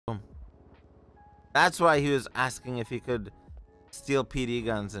That's why he was asking if he could steal PD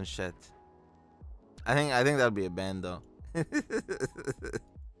guns and shit. I think that'd be a ban though.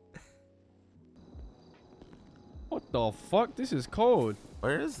 What the fuck? This is cold.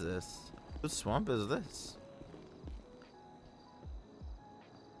 Where is this? What swamp is this?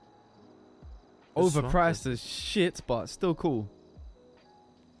 Overpriced as shit, but still cool.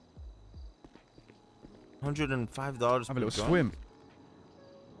 $105. Have a little swim.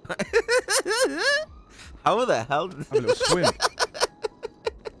 How the hell? Have a little swim.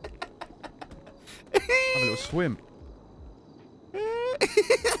 Have a little swim.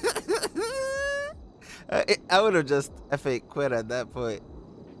 I would have just F8 quit at that point.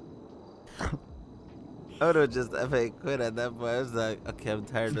 I would have just F8 quit at that point. I was like, okay, I'm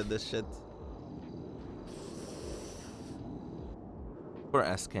tired of this shit. Poor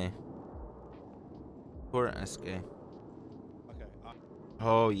SK. Poor SK. Okay.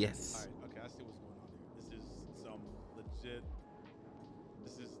 Oh, yes. Alright, okay, I see what's going on here. This is some legit.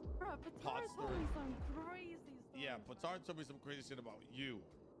 This is. Bro, Patar told me some crazy stuff. Yeah, Patar told me some crazy shit about you.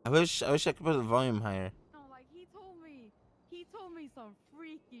 I wish I could put the volume higher. No, like he told me some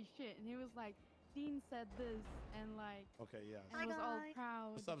freaky shit, and he was like, Dean said this, and like. Okay, yeah. And was all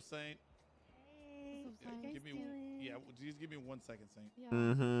proud. What's up, Saint? Hey. What's up, Give me. Yeah, just give me 1 second, Saint.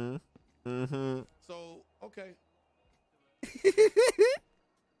 Yeah. So okay.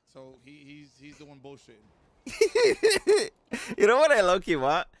 So he's the one bullshitting. You know what I low-key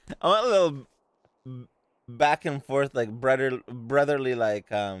want? I want a little back and forth, like brotherly, like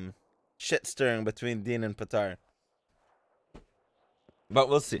shit stirring between Dean and Patar. But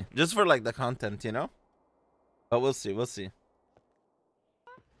we'll see. Just for like the content, you know. But we'll see. We'll see.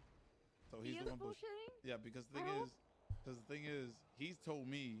 So he's the one bullshitting. Yeah, because the thing is, he's told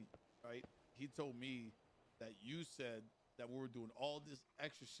me, right? He told me that you said that we were doing all this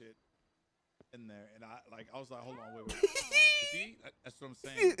extra shit in there, and I was like, hold on, wait. See, that's what I'm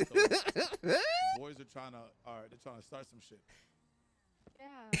saying. So, boys are trying to, they're trying to start some shit.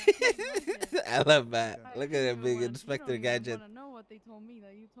 Yeah. I love that. Look at that big Inspector Gadget. I want to know what they told me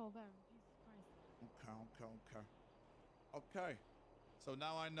that you told them. Okay. So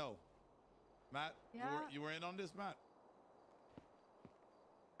now I know. Matt, you were in on this, Matt.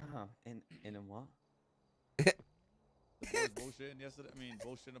 In what? The boys bullshitting yesterday. I mean,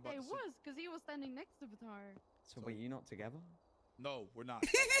 bullshitting about. It was because he was standing next to Patar. So were you not together? No, we're not.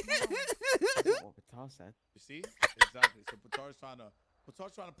 That's not what Patar said. You see? Exactly. So Patar's trying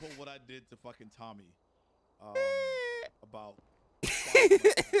to pull what I did to fucking Tommy. About. That's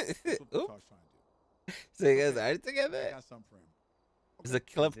what Patar's trying to do. So you guys are together? I got something for him. Is the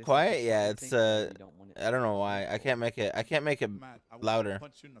clip quiet? Yeah, it's I don't know why. I can't make it Matt, I louder.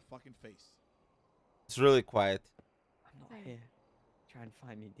 Punch you in the fucking face. It's really quiet. I'm not here. Try and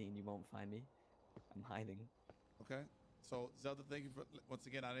find me, Dean. You won't find me. I'm hiding. Okay. So Zelda, thank you for once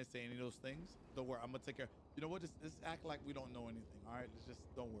again. I didn't say any of those things. Don't worry. I'm gonna take care. You know what? Just act like we don't know anything. All right. Let's just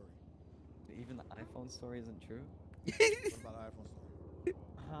don't worry. Even the iPhone story isn't true. What about the iPhone story?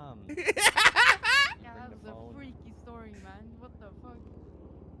 Yeah, that was a freaky story, man. What the fuck?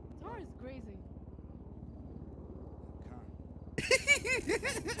 Patar is crazy.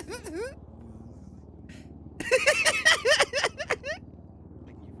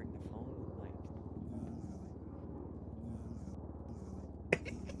 Like you ring the phone, like.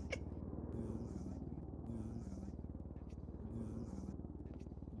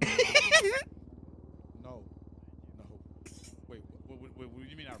 No. Wait, what do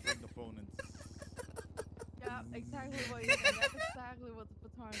you mean I ring the phone and? Yeah, exactly what you said. That's exactly what the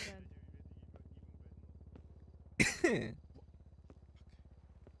Patar said.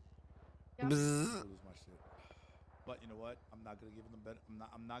 I lose my shit. But you know what? I'm not gonna give them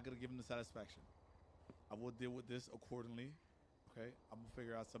I'm not gonna give them the satisfaction. I will deal with this accordingly. Okay, I'm gonna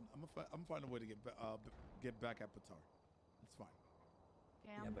figure out some. I'm gonna find a way to get back at Patar. It's fine.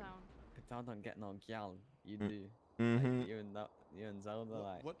 Okay, I'm down. Patar don't get no gal. You do. Mm-hmm. Like, you and Zelda,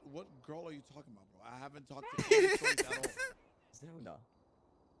 like. What girl are you talking about, bro? I haven't talked to any stories at all. Zelda.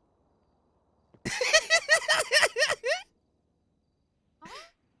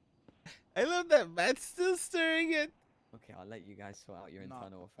 I love that Matt's still stirring it. Okay, I'll let you guys sort out your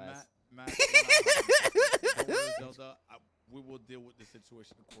internal affairs. Matt, don't worry, Zelda. We will deal with the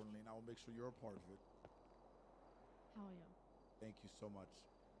situation accordingly, and I will make sure you're a part of it. Hell yeah. Thank you so much.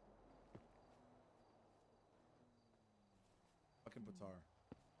 Fucking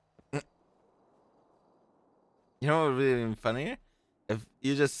Patar. You know what would be even funnier? If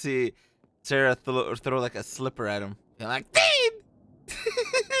you just see Sarah throw like a slipper at him. You're like, Dean!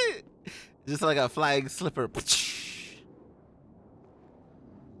 Just like a flying slipper. First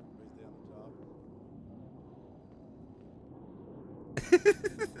day on the job.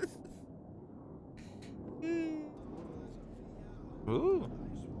 Ooh.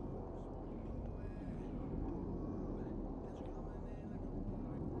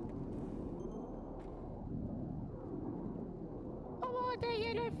 Oh, the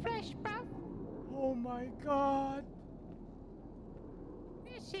yellow flesh, bruv. Oh my god.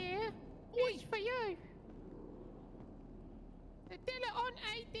 This here is for you. The dealer on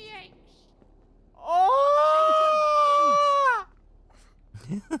ADX. Oh!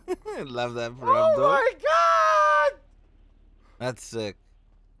 Love that for Oh Abdul. my god! That's sick.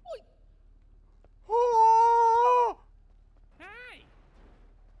 Oh! Hey.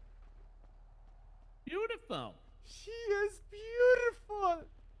 Beautiful. She is beautiful.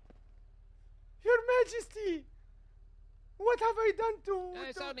 Your Majesty, what have I done to?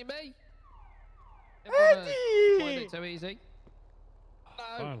 It's only me. Eddie! Find it too easy.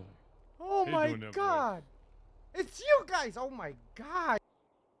 Hello. Oh my god! It's you guys! Oh my god!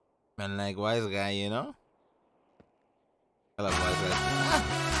 Man, like wise guy, you know? I love wise guys.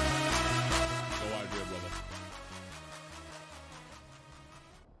 No idea, brother.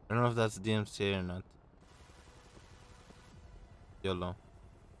 I don't know if that's DMCA or not. YOLO.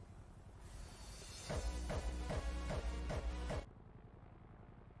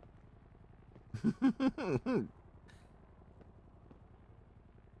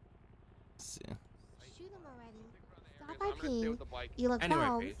 See. Shoot him already. Stop IPing. You look Anyway,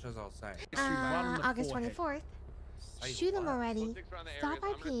 12. Peach, as I'll say. August 24th. Shoot him already. Stop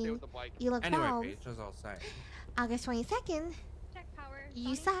IPing. You look Anyway, 12. Peach, as I'll say. August 22nd. Check power.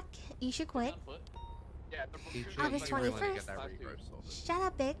 You suck. You should quit. Peach, August you really need to 21st. get that reverb sorted. Shut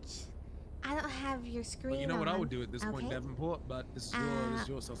up, bitch. I don't have your screen Well, you know what I on. would do at this point, Okay. Davenport, but this is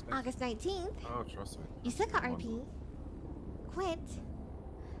your suspect. August 19th. Oh, trust me. You suck at RP. Quit.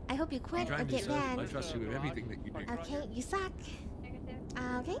 I hope you quit or get I banned. trust you with everything that you do. Okay, you suck.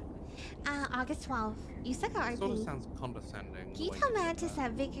 Okay. August 12th. You suck at Sort of RP. sounds condescending. Can you tell Mantis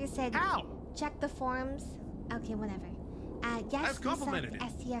that Victor said check the forums? Okay, whatever. Yes, I've complimented you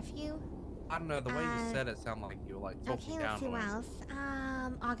suck, STFU. I don't know, the way you said it sounded like you were like talking Okay, let's down see to what him. else.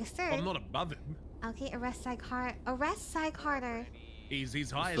 August 3rd. I'm not above him. Okay, arrest Psych Harder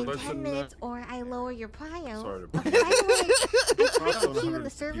He's high in as 10 minutes or I lower your prio. Sorry Okay, by the way, I tried to queue in the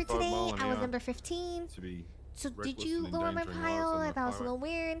server today. I was number 15. To be So did reckless you and lower my endangering lives pile? on I the thought it was a highway. little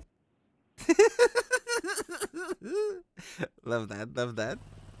weird. Love that, love that.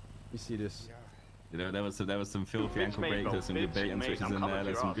 You see this? You know, there was some filthy ankle breaks, there's some good bait and switches in there,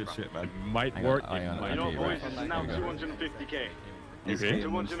 there's some good shit, man. Might Hang work. on, It hang on, might okay, not right. work. There Now you go. 250k. Okay.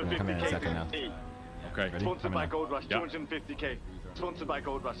 250k. Come here in a second now. Okay. Ready? Sponsored Come by in now. Gold Rush. Yeah. 250k. Sponsored by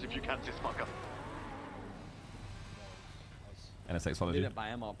Gold Rush. If you catch this fucker. NSX followed Did you. it by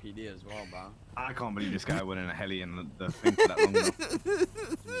MRPD as well, bro. I can't believe this guy went in a heli and the thing for that long enough.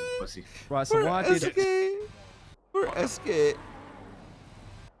 Pussy. Right, so why did SK. For SK.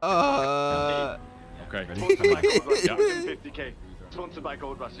 Okay. Ready? Sponsored by Gold Rush. Yeah. 250k. Sponsored by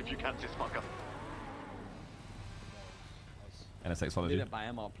Gold Rush. If you catch this fucker. NSX followed Did you. it by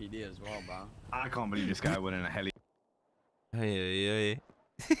MRPD as well, bro. I can't believe this guy went in a heli. Hey.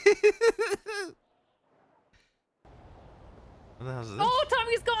 What the hell is this? Oh,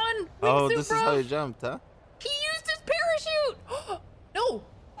 Tommy's gone. Oh, Wingsuit, this bro. is how you jumped, huh? He used his parachute. No,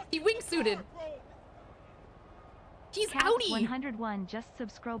 he wingsuited. He's outie. 101 just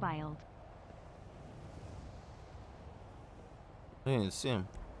subscribed. I didn't even see him.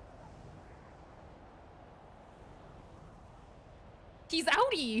 He's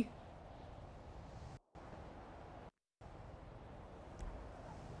outie.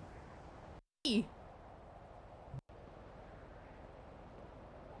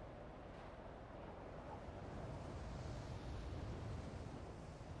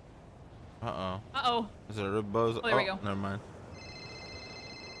 Uh-oh. Uh-oh. Is it a ribos? Oh, there we go. Never mind.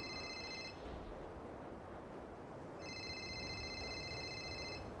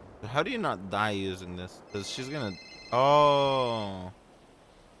 How do you not die using this? Because she's gonna... Oh.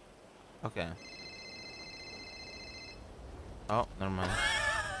 Okay. Oh, never mind.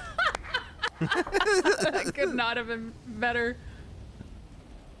 That could not have been better.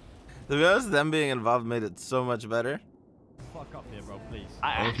 To be honest, them being involved made it so much better. Fuck up here, bro, please.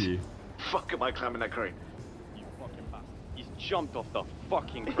 Thank you. Fuck am I climbing that crane? You fucking bastard. He's jumped off the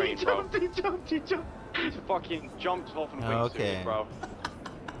fucking crane, bro. He jumped. He's fucking jumped off and wingsuited, Okay. bro.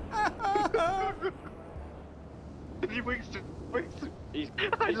 He wingsuited. He's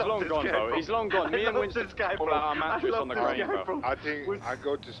long gone, bro. He's long gone. Me and Winston pull out our mattress on the crane, bro. I think I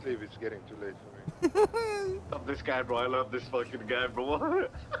go to sleep. It's getting too late for me. Love this guy, bro. I love this fucking guy, bro.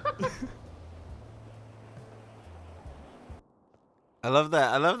 I love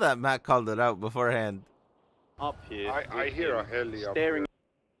that. I love that Matt called it out beforehand. Up here. I hear a heli up staring.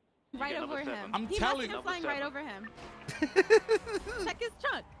 Right over him. I'm he telling must have been flying right over him. Check his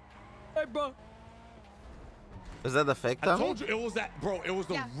trunk. Hey, bro. Is that the fake I Tommy? told you it was that, bro. It was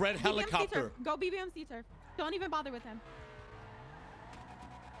the red BBMC helicopter. turf. Go BBMC turf. Don't even bother with him.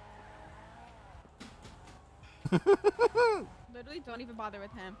 Literally, don't even bother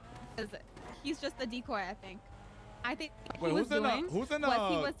with him. Because he's just a decoy, I think. I think Wait, he was who's in doing who's in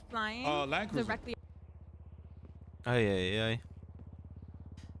was he was flying Land Cruiser? directly. Aye.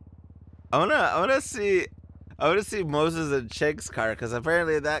 I wanna see Moses and Shank's car because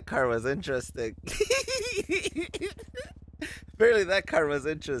apparently that car was interesting. Apparently that car was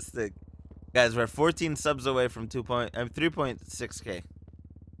interesting. Guys, we're 14 subs away from 3.6k.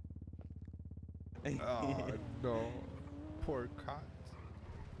 Oh no, poor cat.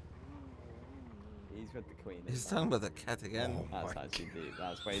 He's with the queen. He's talking about the cat again. Oh, that's actually deep.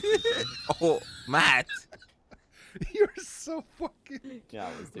 That's way too soon. Oh, Matt. You're so fucking. Yeah,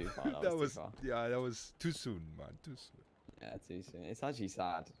 that was too far. That was yeah, that was too soon, man. Too soon. Yeah, too soon. It's actually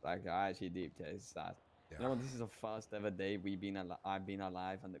sad. Like I actually deep it. It's sad. Yeah. You know what? This is the first ever day I've been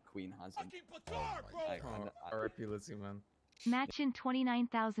alive and the queen hasn't. R.I.P. Lizzie, man. Matchin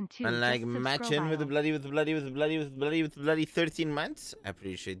 29,002. And like matching with the bloody 13 months. I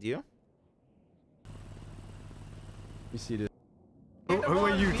appreciate you. You see this? Who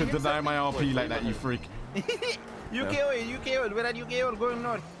are you to deny my RP like that, you freak? UK oil, we're at UK oil going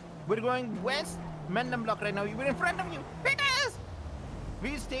north. We're going west. Mandem block right now. We're in front of you. Peters!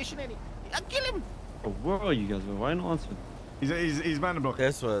 We're stationary. I'll kill him. Oh, where are you guys? Why not answer? He's Mandem block.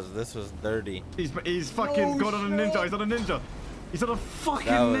 This was dirty. He's fucking got on a ninja. He's on a ninja. He's on a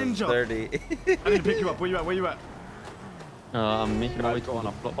fucking ninja. Dirty. I need to pick you up. Where you at? Where you at? I'm making my way to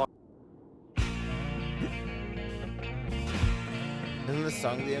one. Isn't this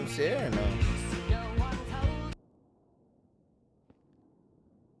song the MCA or no?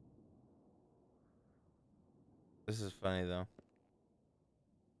 This is funny though.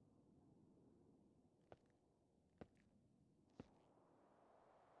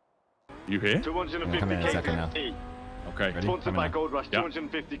 You here? 250k. Okay. Sponsored by Gold Rush.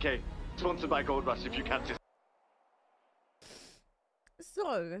 250k. Sponsored by Gold Rush. If you catch this.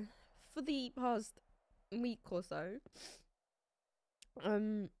 So, for the past week or so,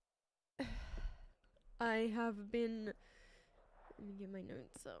 I have been. Let me get my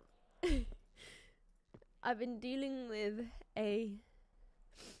notes up. I've been dealing with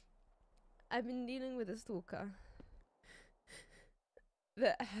a stalker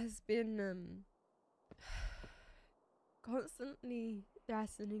that has been constantly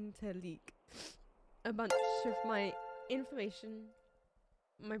threatening to leak a bunch of my information,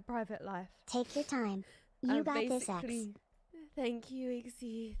 my private life. Take your time. You got this, X. Thank you,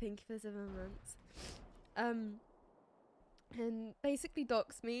 XC. Thank you for the 7 months. And basically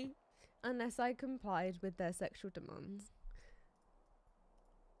dox me unless I complied with their sexual demands.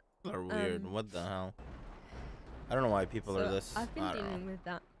 People are weird. What the hell? I don't know why people are this. I've been dealing with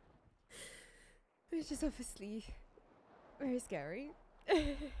that, which is obviously very scary.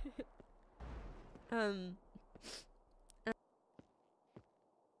 I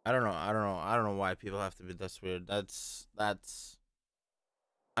don't know why people have to be this weird. That's I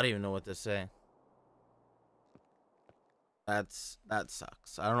don't even know what to say. That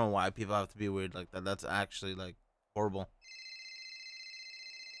sucks. I don't know why people have to be weird like that. That's actually like horrible.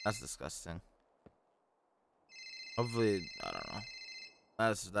 That's disgusting. Hopefully, I don't know.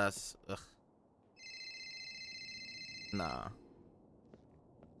 That's ugh. Nah.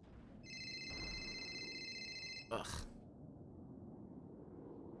 Ugh.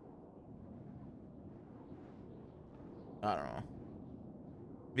 I don't know.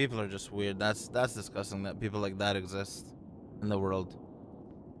 People are just weird. That's disgusting that people like that exist in the world.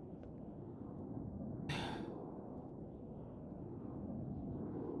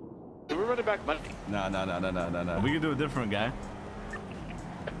 Do we run it back money? No. We can do a different guy.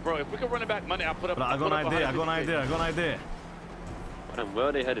 Bro, if we can run it back money, I'll put up. But I got an idea. Where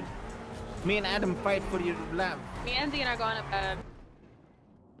are they headed? Me and Adam fight for your lab. Me and Dean are going to bed.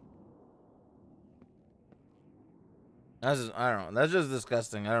 I don't know. That's just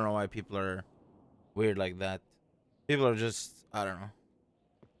disgusting. I don't know why people are weird like that. People are just, I don't know.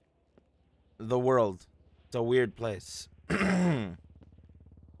 The world. It's a weird place.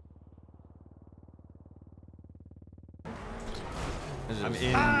 I'm in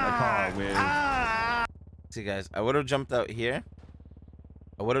a car with... See guys, I would have jumped out here.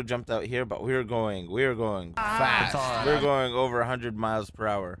 But we were going fast. We're going over 100 miles per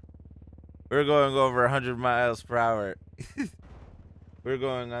hour. We're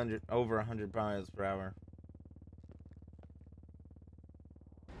going over 100 miles per hour.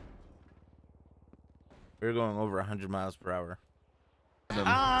 We're going over 100 miles per hour.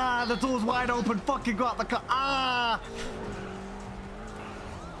 Ah, the door's wide open. Fucking go out the car. Ah!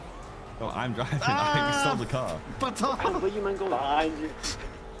 Oh, I'm driving. I stole the car. Patar! Where you man going? Behind you.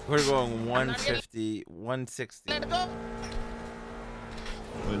 We're going 150, 160. Well,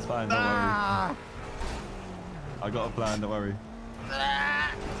 it's fine, don't worry. I got a plan, don't worry.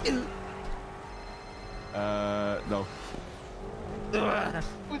 No.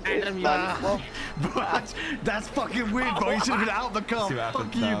 That's fucking weird, bro. You should have been out the car.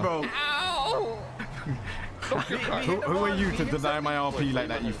 Fuck you, bro. Who are you to deny my RP like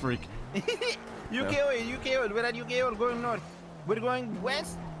that, you freak? UK oil, we're at UK oil going north. We're going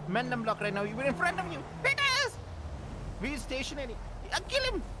west. Mandem block right now. We're in front of you. Peters! We're stationary. I'll kill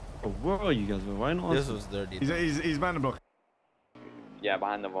him. Oh, where are you guys? Why not? This was dirty. He's Mandem block. Yeah,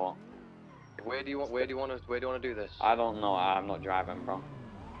 behind the wall. Where do you want to do this? I don't know. I'm not driving, bro.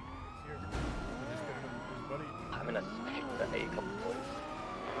 I'm in a couple points.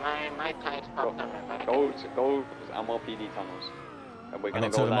 My tide's popped on my back. Go MOPD tunnels. And we're gonna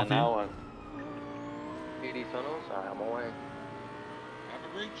go there now. And PD tunnels? Alright, I'm away. Have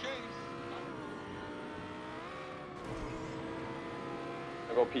a great chase.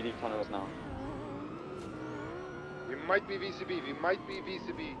 I go PD tunnels now. We might be VCB. We might be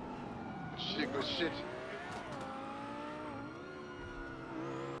VCB. Shit, good shit.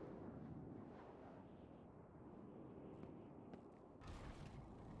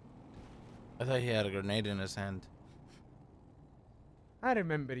 I thought he had a grenade in his hand. I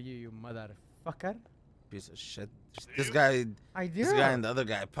remember you, you motherfucker. Piece of shit. This guy, I do. This guy and the other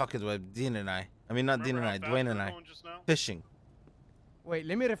guy pocket with Dean and I. I mean, not Dean and I, Dwayne and I. Fishing. Wait,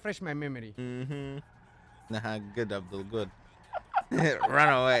 let me refresh my memory. Mm-hmm. Nah, good, Abdul, good. Run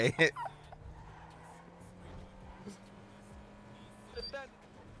away.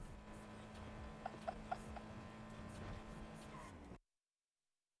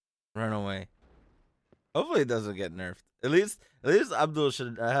 Run away. Hopefully it doesn't get nerfed. At least Abdul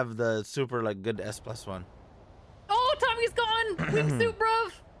should have the super like good S+1. Oh, Tommy's gone. Wingsuit,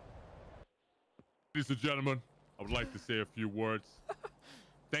 bruv. Ladies and gentlemen, I would like to say a few words.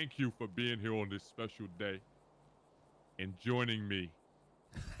 Thank you for being here on this special day and joining me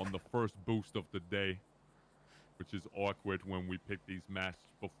on the first boost of the day, which is awkward when we picked these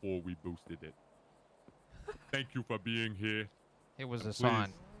masks before we boosted it. Thank you for being here. It was a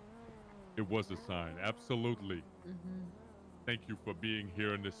sign. It was a sign, absolutely. Thank you for being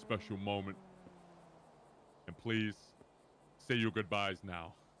here in this special moment. And please say your goodbyes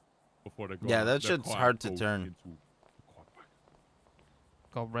now before they go. Yeah, that shit's hard to turn.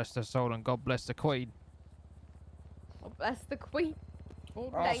 God rest her soul and God bless the Queen. God bless the Queen.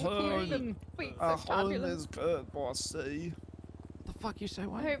 Thank you. The Queen's so fabulous. good, bossy. The fuck you say,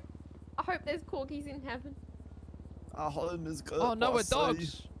 what? I hope there's corgis in heaven. Our home is good. Oh no, we're bossy.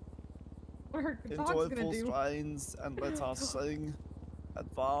 dogs. What are In dogs gonna joyful do? strains, and let us sing.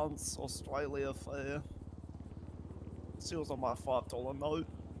 Advance Australia Fair. Seals on my $5 note.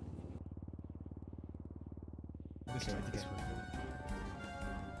 This way.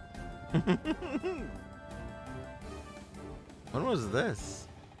 When was this?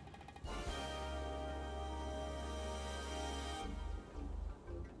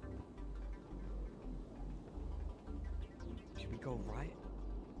 Should we go right?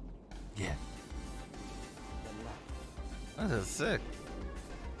 Yeah. That is sick.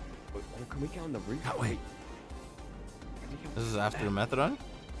 Oh, can we get on the roof? Oh, wait. This is after the methadone?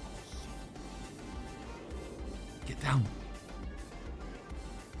 Get down.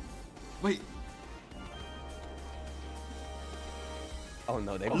 Wait. Oh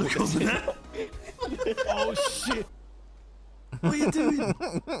no, they look over there. Oh shit. What are you doing?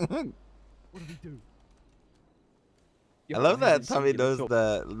 What do we do? I love that Tommy knows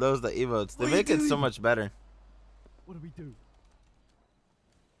the emotes. They make it so much better. What do we do?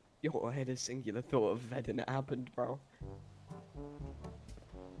 Yo, I had a singular thought of Ved and it happened, bro.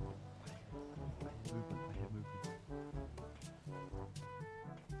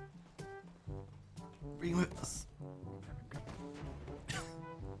 Bring with us.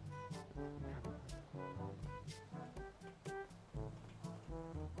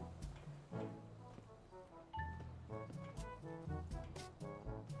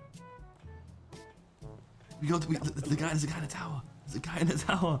 We go to the guy. There's a guy in the tower. There's a guy in the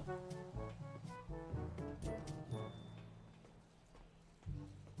tower.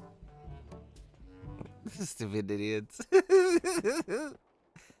 Stupid idiots.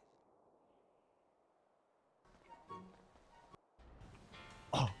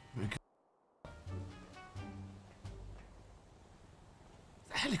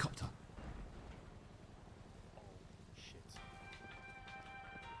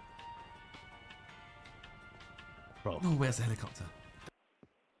 Bro. No, where's the helicopter?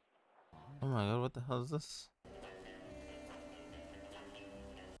 Oh my god, what the hell is this?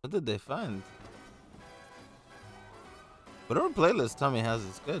 What did they find? Whatever playlist Tommy has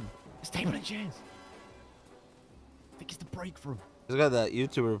is good. It's table and chairs. I think it's the breakthrough. He's got that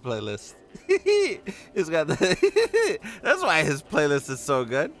YouTuber playlist. He's got that. That's why his playlist is so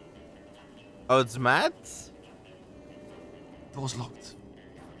good. Oh, it's Matt's? Door's locked.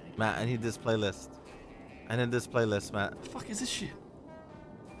 Matt, I need this playlist. I need this playlist, Matt. What the fuck is this shit?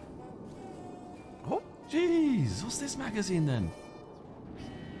 Oh, jeez. What's this magazine then?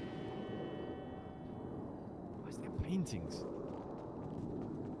 Where's the paintings?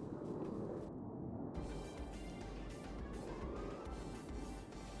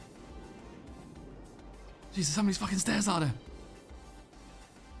 Jesus, how many fucking stairs are there?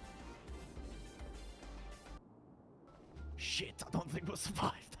 Shit, I don't think we'll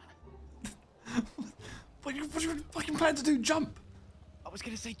survive that. What you fucking plan to do? Jump? I was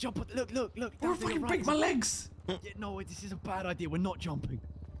gonna say jump, but look. I'll fucking break my legs. Yeah, no, this is a bad idea. We're not jumping.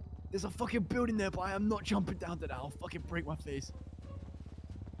 There's a fucking building there, but I am not jumping down to that. I'll fucking break my face.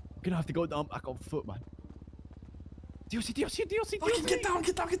 I'm gonna have to go down back on foot, man. DLC. Fucking get down.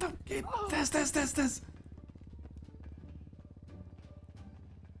 There's.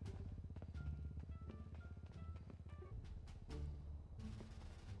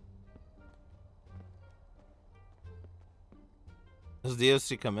 Does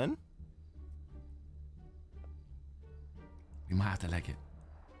DLC come in? We might have to leg it.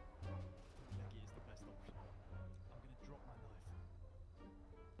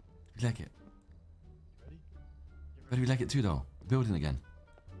 Leg it. Where do we leg it to though? Building again.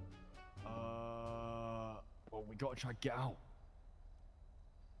 Well, we gotta try and get out.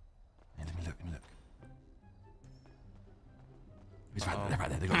 Hey, let me look. He's right there. They're right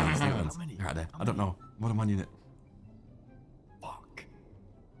there. They got guns. They're right there. I don't know. More than one unit.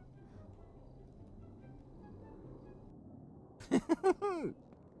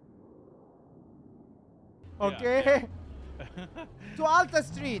 Okay. To Alta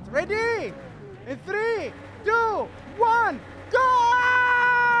Street. Ready? In 3, 2, 1, go!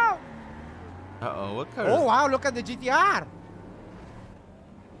 Uh-oh, what car? Oh wow, look at the GTR.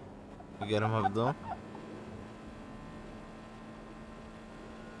 You get him, Abdul?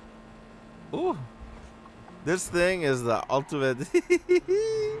 Ooh. This thing is the ultimate. That's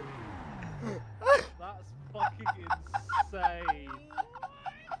fucking insane.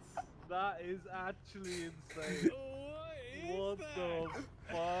 That is actually insane. What the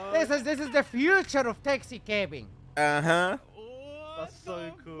fuck? This is the future of taxi cabbing. Uh-huh. That's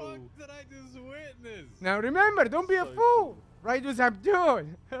so cool. What did I just witness? Now remember, don't be a fool. Right with Abdul.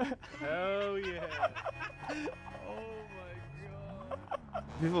 Hell yeah. Oh my god.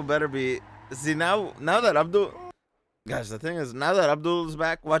 People better be. See, now that Abdul. Guys, the thing is, now that Abdul's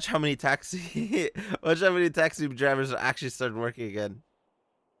back, watch how many taxi drivers actually start working again.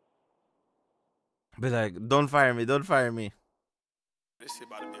 Be like, don't fire me. This shit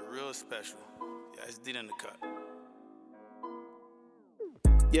about to be real special. Yeah, it's Dean in the cut.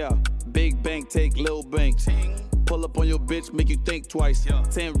 Yeah, big bank take little bank. Pull up on your bitch, make you think twice.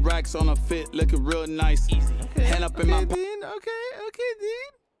 10 racks on a fit, looking real nice. Easy. Hand up in my Dean. Okay,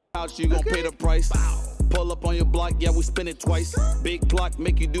 Dean. Couch, you gon' pay the price. Pull up on your block, yeah, we spin it twice. Big block,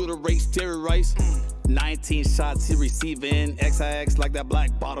 make you do the race, terrorize. 19 shots, he receiving. XIX like that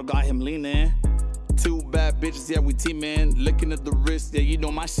black bottle, got him leaning. 2 bad bitches, yeah, we teamin'. Looking at the wrist, yeah, you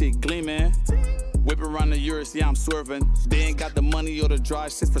know my shit gleamin'. Whip around the Urus, yeah, I'm swerving. They ain't got the money or the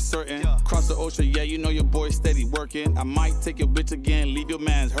drive, shit's for certain. Cross the ocean, yeah, you know your boy steady working. I might take your bitch again, leave your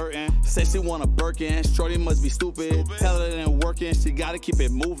man's hurting. Say she want a Birkin, shorty must be stupid. Tell her it ain't working, she gotta keep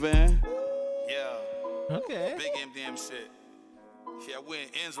it moving. Yeah. Okay. Big MDM shit. Yeah, we in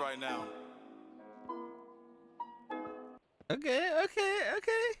ends right now. Okay.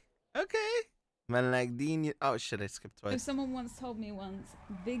 Man, like Dean. Oh shit, I skipped twice. If someone once told me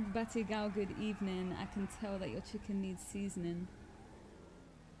big batty gal, good evening, I can tell that your chicken needs seasoning.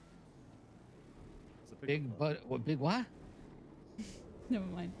 Big butt. What? Big what? Never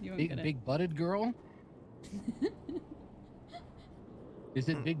mind. You won't get it. Big butted girl. Is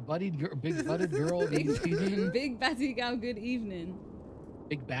it big butted girl needs seasoning? Big batty gal, good evening.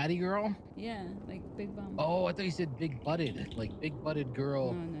 Big batty girl? Yeah, like big bum. Oh, I thought you said big butted, like big butted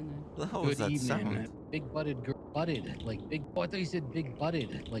girl. No. What the hell was that sound? Big butted girl, butted, like big. Oh, I thought you said big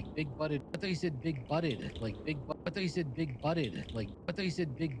butted, like big butted. I thought you said big butted, like big. I thought you said big butted, like. I thought you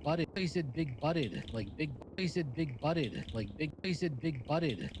said big butted. I thought you said big butted, like big. I thought you said big butted, like big. I thought you said big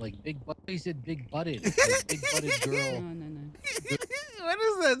butted, like big. I thought you said big butted, like big butted girl. No. What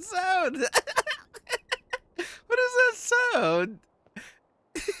is that sound? What is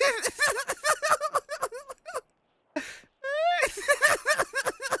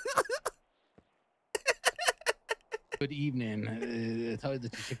tell you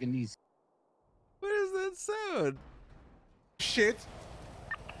that your chicken needs. What is that sound? Shit.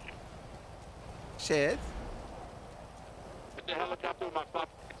 Shit. The helicopter with my 5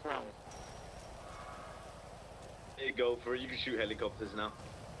 rounds. There you go, for you can shoot helicopters now.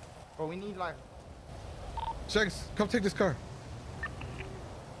 But we need like. Shankz, come take this car.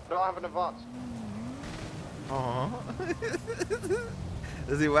 No, I have an advance. Aww.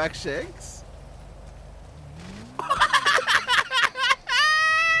 Does he whack Shankz?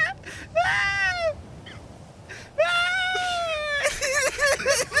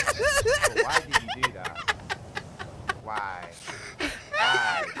 Why did you do that? Why?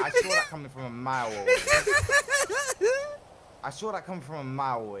 Why? I saw that coming from a mile away. I saw that coming from a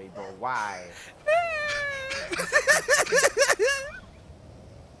mile away, bro. Why?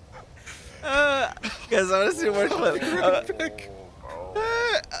 Guys, I want to see more clips.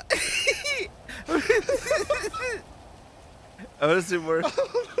 I want to see more.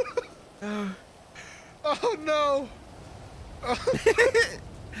 Oh no!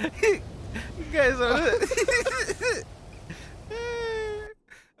 Guys, I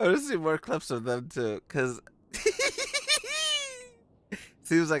want to see more clips of them too, cause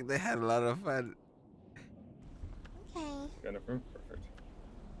seems like they had a lot of fun. Okay. Jennifer, perfect.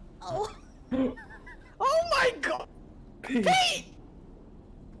 Oh. Oh my god! Pete!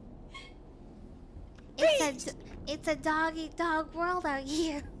 It's a dog eat dog world out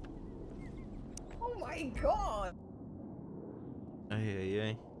here. Oh my god!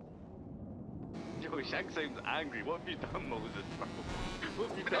 Ay. Yo, Shankz seems angry. What have you done, Moses, bro? What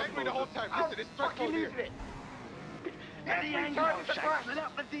have you Been done, angry the whole time. Listen, it's fucking stressful here. Get the anger out, Shankz. Let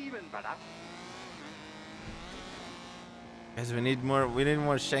out the demon, brother. Guys, we need more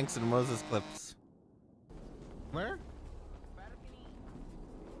Shankz and Moses clips. Where?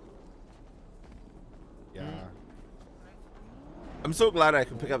 Yeah. I'm so glad I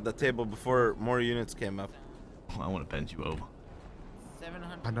could pick up the table before more units came up. I want to bend you over.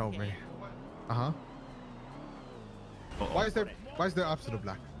 700. I know, man. Uh-huh. Why is there absolute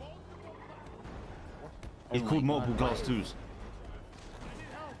black? He's called multiple glass twos.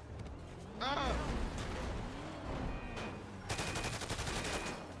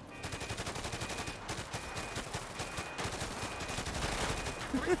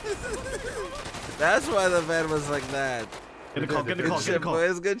 That's why the van was like that. Get the car, get the car, get the car.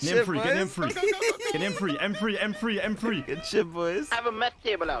 Boys, good shit, boys. Get in free. Get in free, M3. Good shit, boys. I have a meth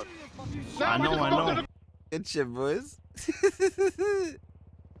table out. I know. Good shit, boys.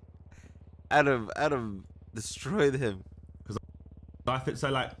 Adam destroyed him.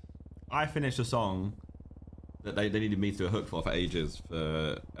 I finished a song that they needed me to do a hook for ages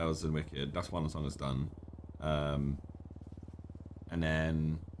for Els and Wicked. That's one song that's done. And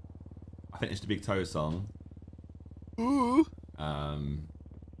then I finished the Big Toe song. Ooh.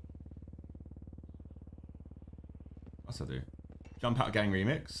 What's I do? Jump Out Gang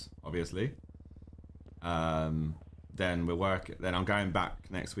remix, obviously. Then I'm going back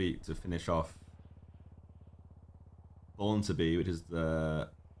next week to finish off Born to Be, which is the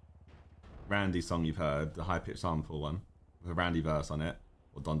Randy song you've heard, the high pitched sample one, with a Randy verse on it,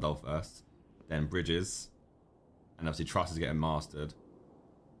 or Don Dolph verse. Then Bridges, and obviously Trust is getting mastered.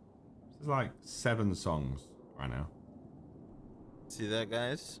 There's like 7 songs right now. See that,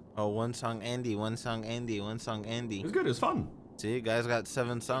 guys? Oh, one song Andy, one song Andy, one song Andy. It was good. It was fun. See, you guys got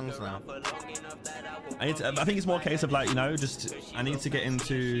 7 songs now. I think it's more a case of like, just I need to get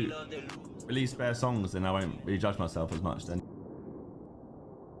into release bare songs, and I won't really judge myself as much then.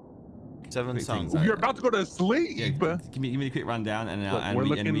 7 songs. You're about to go to sleep. Yeah, give me a quick rundown, and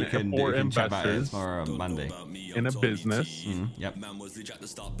we can chat about it tomorrow Monday. In a business. Yep. It's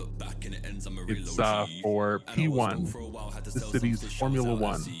for P1, the city's Formula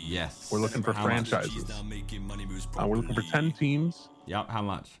 1. Yes. We're looking for franchises. We're looking for 10 teams. Yep. How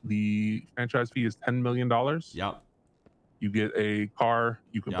much? The franchise fee is $10 million. Yep. You get a car.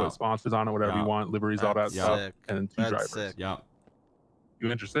 You can put sponsors on it, whatever you want, liveries, all that stuff, and 2 drivers. Yep. You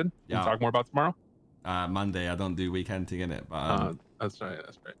interested? Yeah. We'll talk more about tomorrow? Monday. I don't do weekend thing in it, but that's right.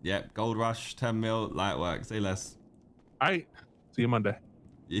 Yep. Gold Rush, 10 mil, light work. Say less. All right. See you Monday.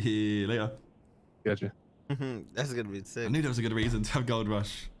 Yeah, later. Gotcha. That's gonna be sick. I knew there was a good reason to have Gold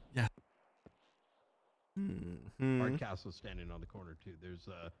Rush. Yeah. Art Castle standing on the corner too. There's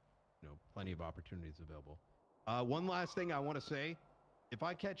plenty of opportunities available. One last thing I want to say. If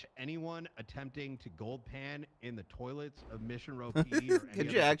I catch anyone attempting to gold pan in the toilets of Mission Row PD or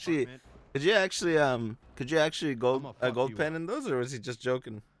could you actually gold pan in those, or was he just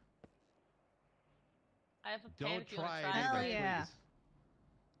joking? I have a Don't try it. Hell yeah.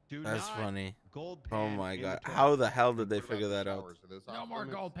 That's funny. Gold Oh pan my in god. the How the hell did they figure that out? No more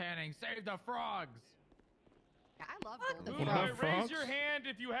gold panning. Save the frogs. I love Who, golden raise frogs. your hand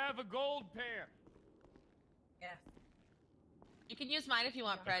if you have a gold pan. Yes. You can use mine if you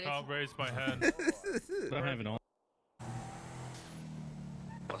want, Fred. I'll raise my hand. I don't have it on.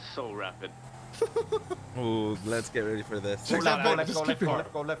 That's so rapid. Ooh, let's get ready for this. Go left, go left, go left, go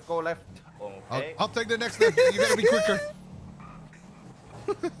left, go left, go left. Okay. I'll take the next step. You gotta be quicker.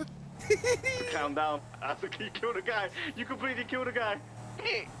 Calm down. After you killed the guy, you completely killed the guy.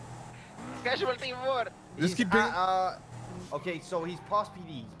 Casualty 4. Just keep bringing. Okay, so he's past PD.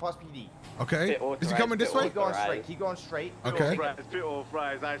 He's past PD. Okay. Is he coming this way? Keep going straight. Keep going straight. Okay. Pit all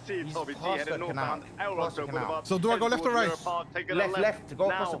fries. I see Toby T headed northbound. So do I go left or right? Left, left. Go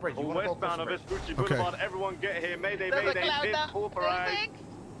across Now, the bridge. You want to go across westbound the of bridge. Vespucci Boulevard. Everyone get here. Mayday, mayday. Pit authorized.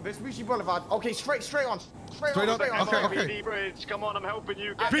 Vespucci Boulevard. Okay, straight on. Straight on. Straight on. Okay, okay. PD Bridge. Come on, I'm helping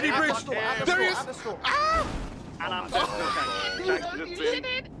you. PD Bridge. There he is. And I'm Shankz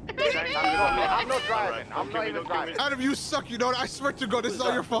I'm not driving. I'm not even driving. Adam, you suck. You know what? I swear to God, this is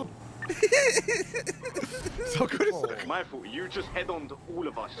all your fault. So good. My fault. You just head on to all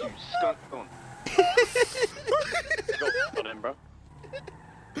of us, you skunk on. Got him, bro.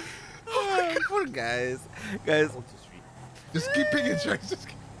 Oh, poor guys. Guys. Just keep picking tracks. Just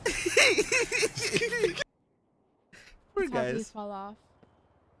keep... Poor Patar, please guys. fall off.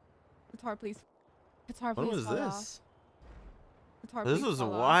 Patar, please. Patar, When please was fall this? off. Patar, This please was a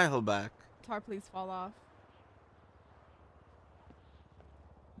fall off. while back. Patar, please fall off.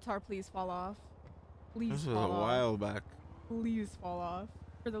 Patar, please fall off. Please This was fall a off. while back. Please fall off.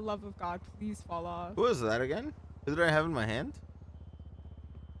 For the love of God, please fall off. Who was that again? Who did I have in my hand?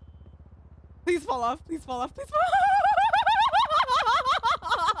 Please fall off. Please fall off. Please fall off.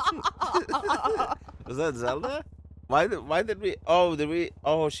 Was that Zelda? Why did we? Oh, did we?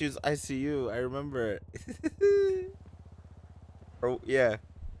 Oh, she's ICU. I remember. Oh yeah.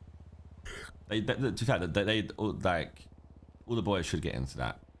 To be fair, they all, like all the boys should get into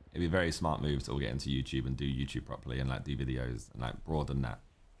that. It'd be a very smart move to all get into YouTube and do YouTube properly and like do videos and like broaden that.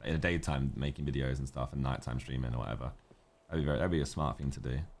 Like, in the daytime, making videos and stuff, and nighttime streaming or whatever. That'd be a smart thing to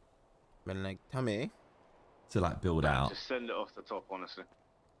do. But like, Tommy. To like build out. Just send it off the top, honestly.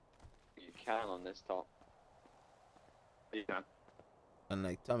 You can on this top. You can. And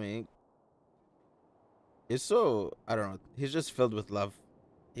like Tommy. He's so, I don't know. He's just filled with love.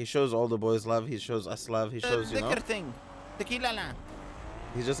 He shows all the boys love. He shows us love. He shows, you know. Liquor thing. Tequila.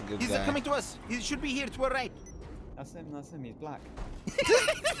 He's just a good He's guy. coming to us. He should be here to our right. That's him, he's black.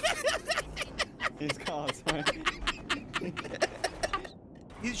 His car, sorry.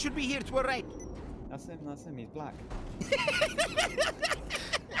 He should be here to our right. That's him, he's black.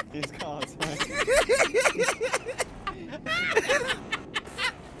 His car, sorry.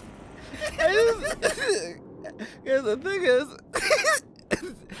 Guys, the thing is,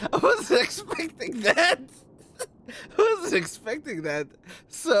 I wasn't expecting that. I wasn't expecting that.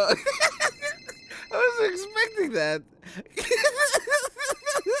 So, I wasn't expecting that.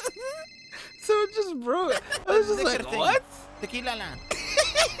 So it just broke. I was just like, what? Tequila.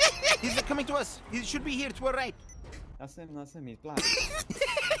 He's coming to us. He should be here to our right. That's him, he's black.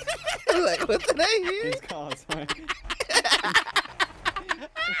 I'm like, what did I hear? His car, sorry.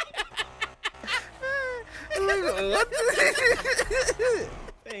 What?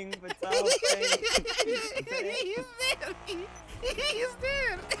 Thing, Patar, thing. He's there. He's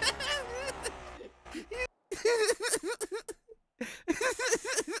there.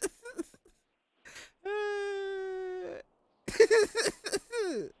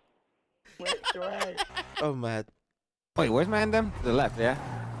 Oh man. Wait, where's Mandem? To the left, yeah?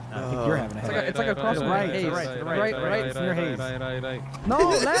 I think you're having a headache. It's like across the right. Right. It's near Hayes. No,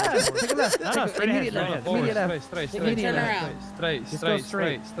 left. Take a left. No, straight ahead. Immediate left. Immediate left. Just go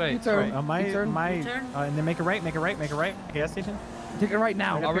straight. U-turn. And then make a right. Gas station. Take a right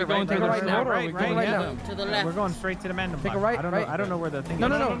now. Are we going to the right now? right now? To the left. We're going straight to the Mandem. Take a right. I don't know where the thing is. No.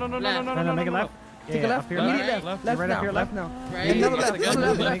 No, make a left. Take a left. Immediate left. Right up here. Left now. Right. Another left. You take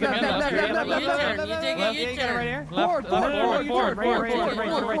a U-turn. Right here. Forward. Right.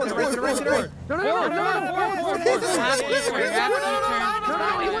 No.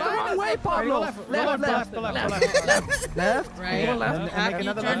 Wrong way, Pablo. Left. Right. Make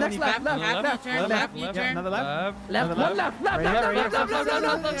another left. Next left. Left U-turn. Another left. Left.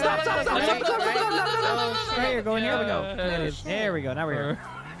 Stop. Right here. Going here. We go. There we go. Now we're here.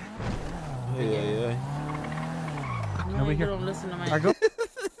 Yeah. No, you don't listen to my.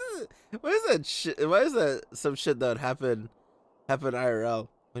 Why is that shit? Why is that some shit that would happen IRL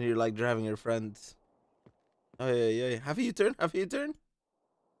when you're like driving your friends? Oh yeah. Have a U-turn.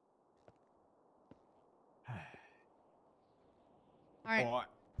 All right.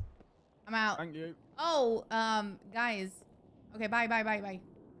 I'm out. Thank you. Oh, guys. Okay, bye.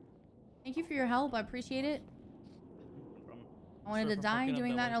 Thank you for your help. I appreciate it. I wanted to die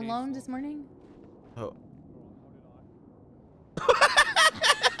doing that alone this morning. Oh.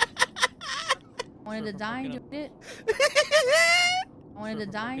 I wanted to die doing it. I wanted to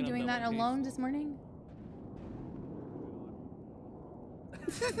die doing that alone this morning. What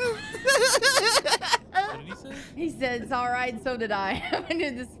did he say? He said it's alright, so did I. I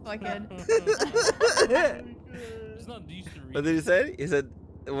did this fucking. It's not used to read. What did he say? He said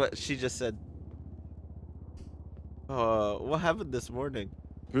what she just said. What happened this morning?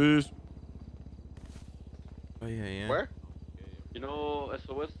 Peace. Oh yeah. Where? You know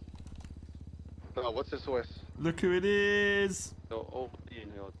SOS? No, what's SOS? Look who it is. Oh,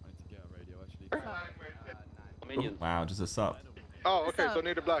 Oh, wow, just a sup. Oh, okay, so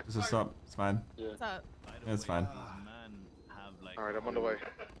near the black. Just a sup. It's fine. Yeah. What's up? Yeah, it's fine. Alright, I'm on the way.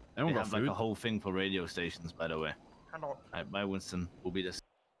 They have like a whole thing for radio stations, by the way. Hello. Bye, Winston. We'll be this.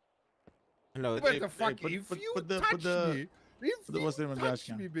 Hello. Wait the fuck, if you touch me, if you touch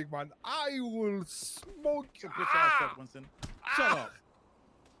me, big man, I will smoke you. Put your ass up, Winston. Shut up.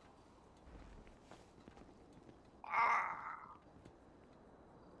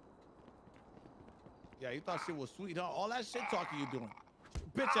 Yeah, you thought shit was sweet, huh? All that shit talking you doing.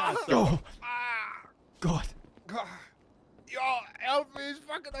 Bitch ass. Oh. God. Yo, Elvis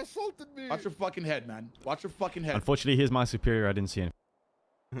fucking assaulted me. Watch your fucking head, man. Watch your fucking head. Unfortunately, he's my superior. I didn't see him.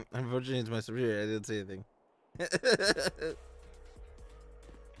 Unfortunately, it's my superior. I didn't say anything.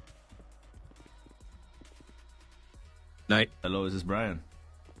 Night. Hello, is this Brian?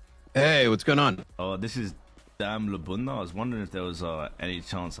 Hey, what's going on? Oh, this is Damn Labunda. I was wondering if there was any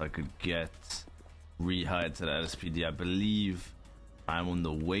chance I could get rehired to the LSPD. I believe I'm on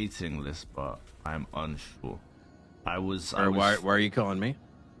the waiting list, but I'm unsure. Why are you calling me?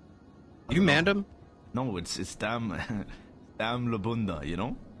 You Mandem? No, it's Damn Damn Labunda, you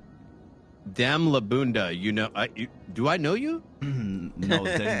know? Damn Labunda, you know? Do I know you? No,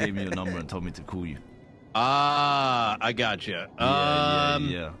 Dan gave me your number and told me to call you. Ah, I gotcha.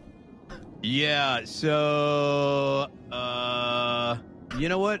 Yeah, so, you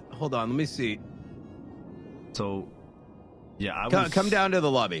know what? Hold on, let me see. So, yeah, Come down to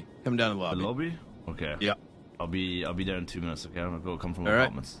the lobby. Come down to the lobby. The lobby? Okay. Yeah. I'll be there in 2 minutes, okay? I'm gonna go come from All right.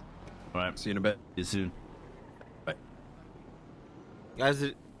 apartments. All right. See you in a bit. See you soon. Bye. Guys,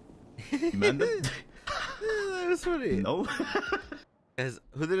 You mend it? that was funny. No. Guys,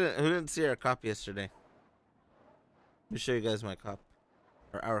 who didn't see our cop yesterday? Let me show you guys my cop,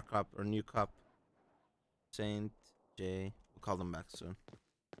 or our cop, or new cop. Saint J. We'll call them back soon.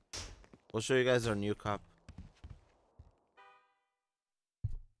 We'll show you guys our new cop.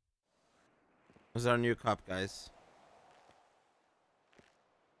 Who's our new cop, guys?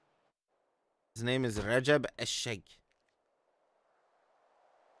 His name is Rajab Eshek.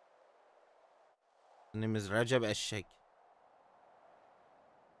 His name is Rajab Eshek.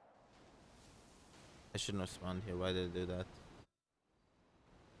 I shouldn't have spawned here. Why did I do that?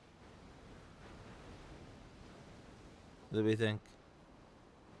 What do we think?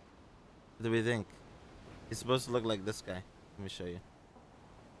 What do we think? He's supposed to look like this guy. Let me show you.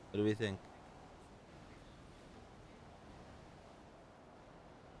 What do we think?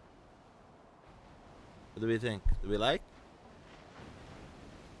 What do we think? Do we like?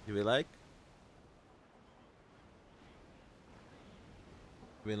 Do we like?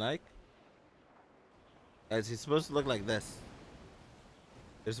 Do we like? Guys, he's supposed to look like this.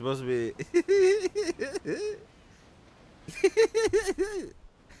 They're supposed to be...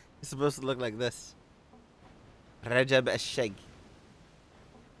 He's supposed to look like this. Rajab Asheg.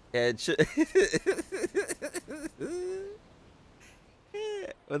 Yeah, it should...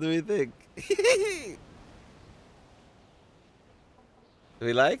 What do we think? Do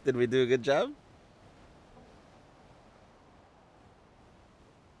we like? Did we do a good job?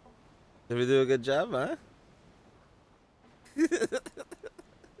 Did we do a good job, huh?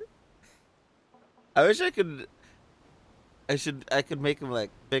 I wish I could. I could make him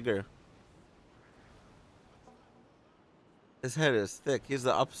like bigger. His head is thick. He's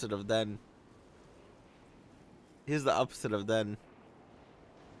the opposite of Dan. He's the opposite of Dan.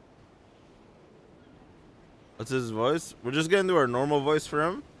 What's his voice? We're just gonna do our normal voice for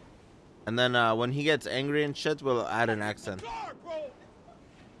him, and then when he gets angry and shit, we'll add an accent.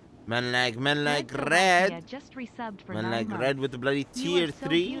 Man like red. Just resubbed for Man like 9 months. red with the bloody tier You are so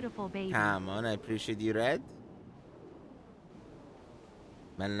 3. beautiful, baby. Come on, I appreciate you, red.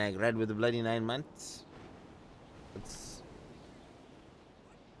 Man like red with the bloody 9 months.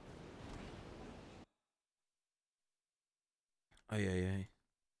 Oh yeah.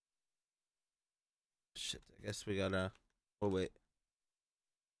 Shit, I guess we gotta. Oh wait.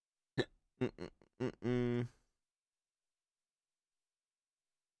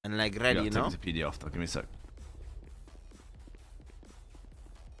 And like ready, you know. Take the PD off. Though. Give me a sec.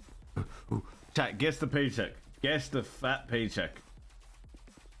 Chat, guess the paycheck. Guess the fat paycheck.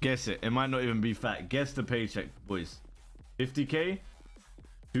 Guess it. It might not even be fat. Guess the paycheck, boys. 50k?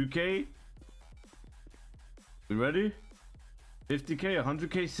 2k? We ready? 50k,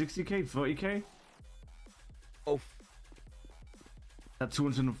 100k, 60k, 40k? Oh. That's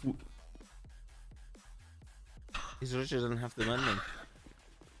 240. He's richer than half the men then.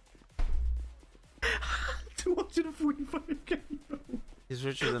 245k. He's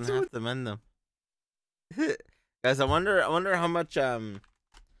richer than half the men though. Guys, I wonder how much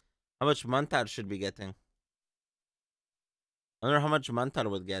Montar should be getting. I wonder how much Montar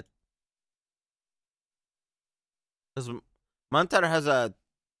would get. Because Montar has a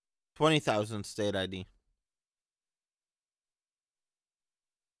 20,000 state ID.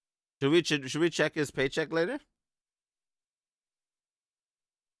 Should we check his paycheck later?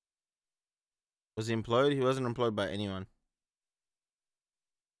 Was he employed? He wasn't employed by anyone.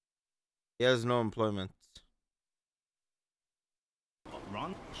 He has no employment.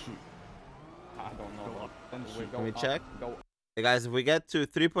 Run? Shoot. I don't know. Can we check? Hey guys, if we get to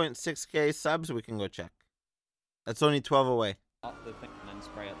 3.6k subs, we can go check. That's only 12 away. Up the thing and then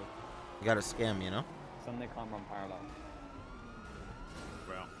spray at them. You gotta scam, you know? Some they can't run parallel.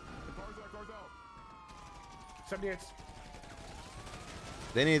 Well. 78.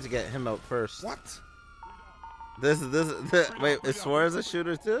 They need to get him out first. What? Wait, is Suarez a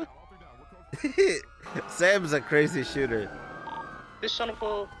shooter too? Sam's a crazy shooter. This son of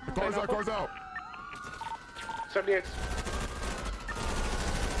a... Cars out. 78.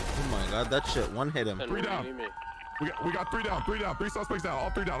 Oh my god, that shit one hit him. 3 down. We got 3 down. 3 suspects down. All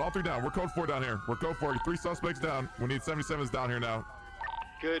 3 down. We're code 4 down here. We're code 4. 3 suspects down. We need 77s down here now.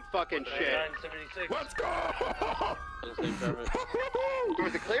 Good fucking shit. 76. Let's go!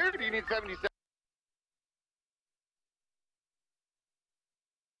 Was it clear? Do you need 77?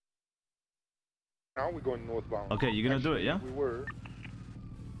 Now we're going northbound. Okay, you're gonna do it, yeah? We were.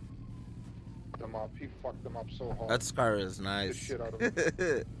 Them up. He fucked them up so hard. That scar is nice. The shit out of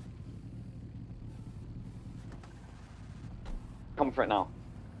him. Come for it now.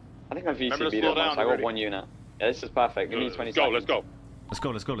 I think my VCB did once. I got 1 unit. Yeah, this is perfect. Give me 20 seconds. Let's go.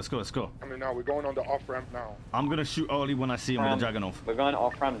 I mean, now we're going on the off ramp now. I'm gonna shoot early when I see him with the Dragunov. We're going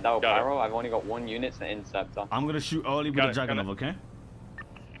off ramp Del Pyro. I've only got 1 unit to interceptor. I'm gonna shoot early with the Dragunov, okay?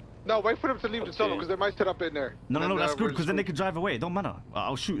 No, wait for them to leave the tunnel because they might set up in there. No, that's good because then they can drive away. It don't matter.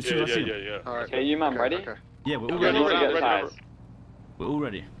 I'll shoot as soon as I see him. Yeah. All right. Okay, you man, ready? Okay. Yeah, we're all Ready. ready. We're all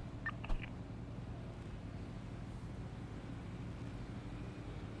ready.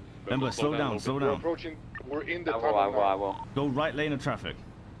 Remember, slow down. We're approaching. We're in the tunnel I will. Go right lane of traffic.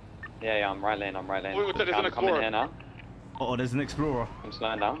 Yeah, I'm right lane. Wait, there's an I'm coming Explorer. here now. Oh, there's an Explorer. I'm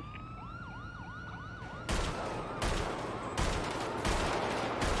slowing down.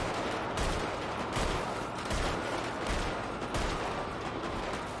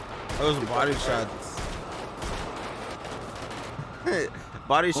 Those body shots.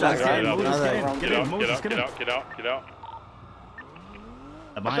 Body shots. Get out.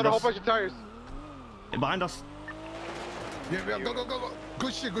 I shot a whole bunch of tires. Behind us. Yeah, go.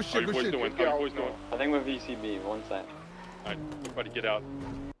 Good shit. How you boys doing? I think we're VCB. 1 sec. Alright, everybody get out.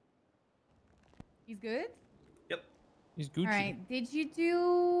 He's good? Yep. He's Gucci. Alright, did you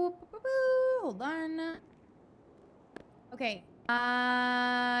do... Hold on. Okay.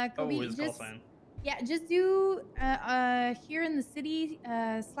 Kobe, his call just... sign. Yeah, just do here in the city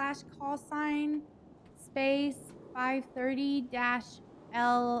 / call sign space 530 -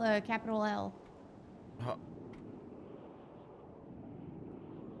 L capital L.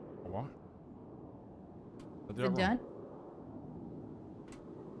 What? Is it done?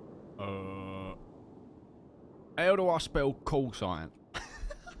 How do I spell call sign?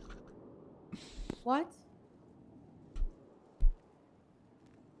 What?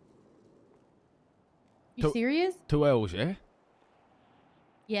 You serious? 2 L's, yeah?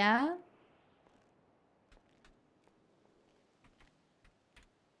 Yeah.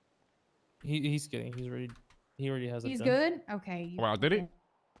 He's kidding. He's ready. He already has it He's done. good? Okay. Well, did it?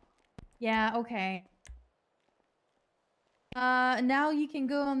 Yeah, okay. Now you can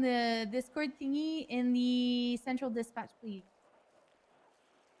go on the Discord thingy in the central dispatch, please.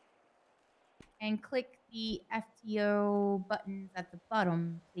 And click the FTO buttons at the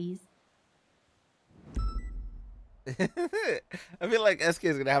bottom, please. I feel like SK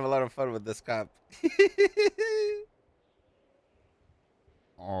is gonna have a lot of fun with this cop.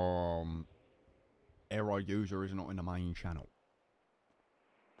 error user is not in the main channel.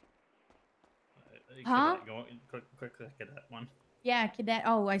 Huh? Quick look at that one. Yeah, cadet.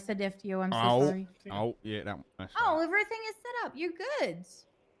 Oh, I said FTO. I'm so sorry. Oh, yeah, that's Oh, everything is set up. You're good.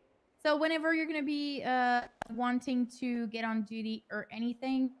 So whenever you're gonna be wanting to get on duty or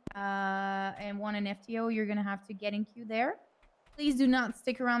anything and want an FTO, you're gonna have to get in queue there. Please do not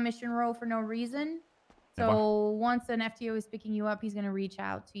stick around mission row for no reason. So once an FTO is picking you up, he's gonna reach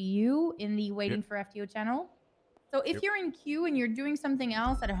out to you in the waiting for FTO channel. So if you're in queue and you're doing something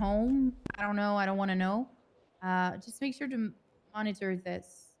else at home, I don't know, I don't want to know. Just make sure to monitor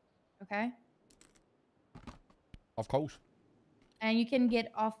this, okay? Of course. And you can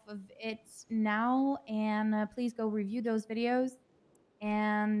get off of it now, and please go review those videos,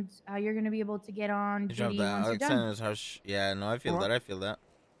 and you're gonna be able to get on duty once you're done. Alexander's harsh. Yeah, no, I feel that. I feel that.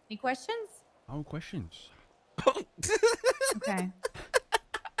 Any questions? No questions. Okay.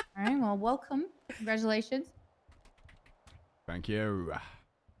 All right. Well, welcome. Congratulations. Thank you.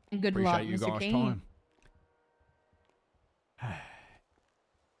 And good Appreciate luck, you Mr. guys' King. time.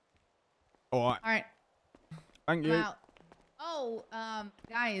 All right. All right. Thank you. Wow. Oh,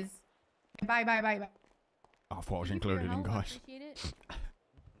 guys. Bye. I thought I was included in, I guys. appreciate it. I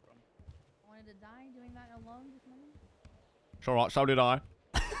wanted to die doing that alone this morning. It's all right. So did I.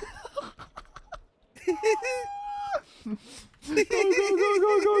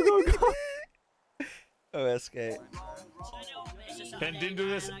 Go. Oh, escape. Ben, Dean, do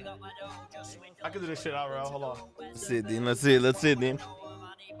this. I can do this shit out, bro. Hold on. Let's see it, Dean. Let's see it, Dean.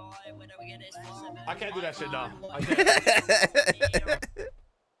 I can't do that shit now. I can't.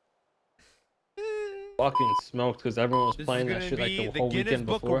 Fucking smoked because everyone was playing that shit like the whole weekend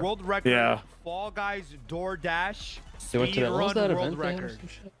Book before. of World Record. Yeah. Fall Guys DoorDash. They went to that, what was that World event thing or Record. some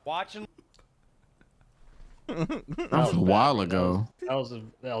shit? Watching. That was a while ago. That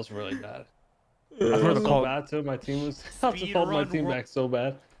was really bad. I felt so bad too. My team was. I just felt my team back so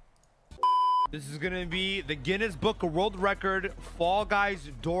bad. This is gonna be the Guinness Book of World Record. Fall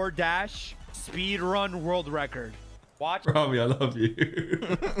Guys DoorDash Speed Run World Record. Watch. Robbie, I love you.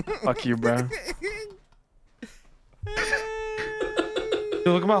 Fuck you, bro. Dude,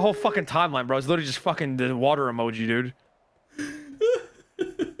 look at my whole fucking timeline, bro. It's literally just fucking the water emoji, dude.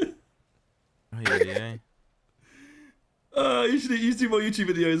 Yeah. You should do more YouTube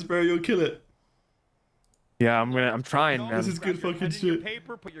videos, bro. You'll kill it. Yeah, I'm trying, man. This is good fucking shit.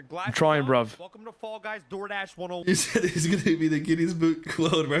 I'm trying, bruv. Welcome to Fall Guys DoorDash 101. You said it's gonna be the Guinness Book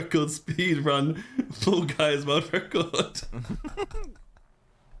World Record speed run Fall Guys World Record.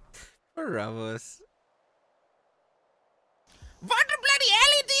 Bravos. What the bloody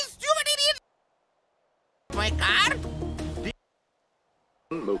hell is this stupid idiot? My car?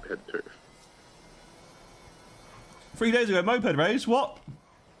 Moped turf. 3 days ago, moped race. What?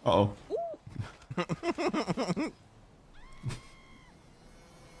 Uh-oh.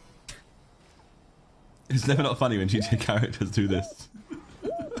 It's never not funny when GTA characters do this.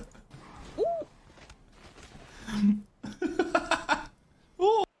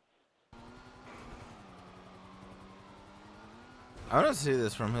 I want to see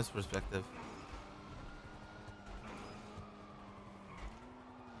this from his perspective.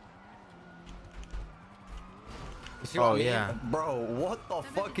 See what I mean? Yeah. Bro, what the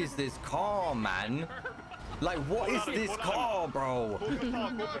fuck is this car, man? Like, what is this car, bro?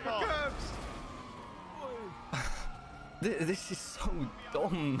 This is so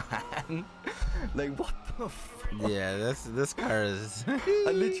dumb, man. Like, what the fuck? Yeah, this car is...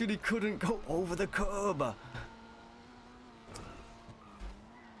 I literally couldn't go over the curb.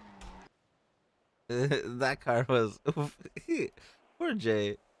 That car was... Poor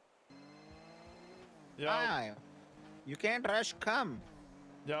Jay. Hi. You can't rush, come.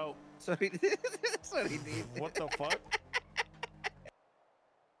 Yo. Sorry. Sorry, dude. What the fuck?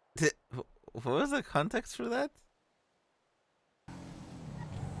 What was the context for that?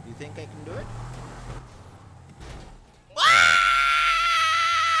 You think I can do it?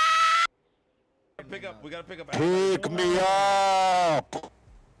 We gotta pick up. Pick me up.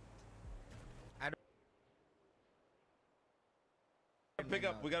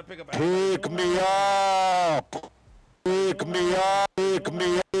 We gotta pick up. Pick me up. Pick me up. Pick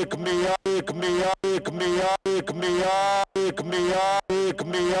me up. Pick me up. Pick me up. Pick me up. Pick me up. Pick me up. Pick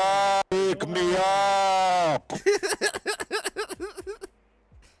me up. Pick me up.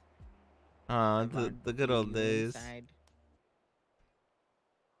 The good old days.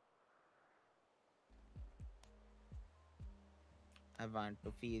 I want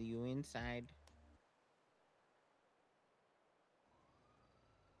to feel you inside.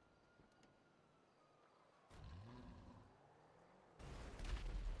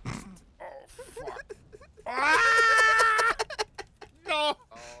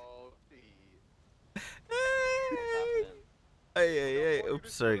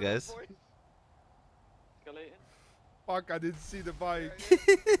 Sorry, guys. Fuck, I didn't see the bike. Oh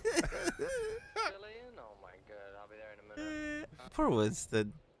my god, I'll be there in a minute. Poor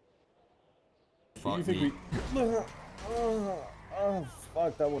Winston. Fuck me. Oh,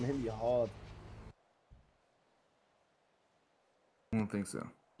 fuck, that one hit me hard. I don't think so.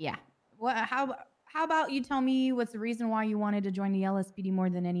 Yeah. What? How about you tell me what's the reason why you wanted to join the LSPD more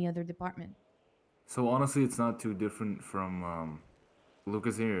than any other department? So honestly, it's not too different from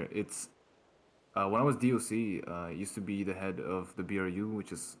Lucas here. It's when I was DOC, I used to be the head of the BRU,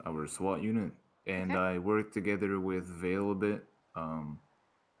 which is our SWAT unit, and I worked together with Vale a bit.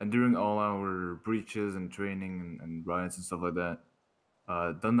 And during all our breaches and training and riots and stuff like that,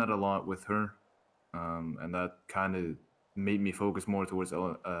 done that a lot with her, and that kind of made me focus more towards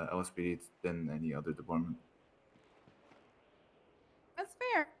LSPD than any other department. That's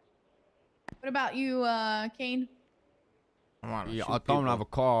fair. What about you, Kane? Yeah, I don't have a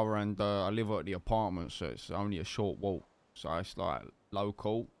car and I live at the apartment, so it's only a short walk. So it's like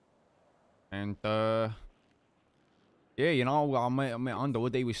local. And yeah, you know, I met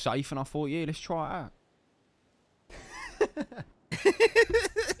Underwood, he was safe, and I thought, yeah, let's try it out.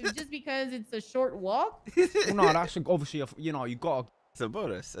 Just because it's a short walk? Well, no, that's obviously, you know, you got to... It's a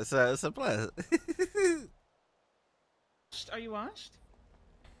bonus. It's a plus. Are you washed?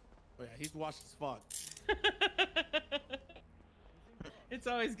 Oh, yeah, he's washed as fuck. It's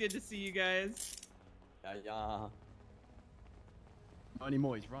always good to see you guys. Yeah. Not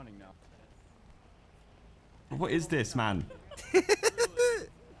anymore, he's running now. What is this, man?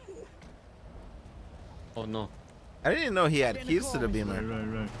 Oh no. I didn't even know he had keys to the Beamer.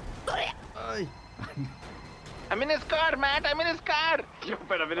 Right. I'm in his car, Matt. I'm in his car. Yo,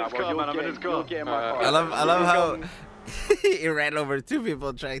 but I'm in his car, man. I'm in his car. I love how he ran over two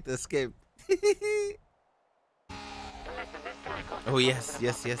people trying to escape. Oh yes.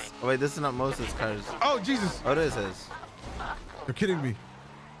 Oh wait, this is not Moses' cars. Oh Jesus! Oh, this is. You're kidding me.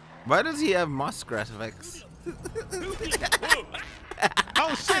 Why does he have muskrat effects?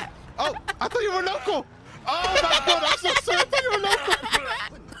 Oh shit! Oh, I thought you were local. Oh my god, I'm so sorry. I thought you were local.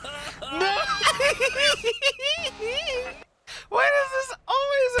 No! Why does this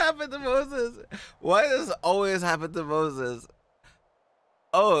always happen to Moses? Why does this always happen to Moses?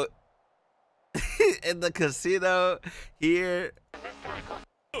 Oh, in the casino here.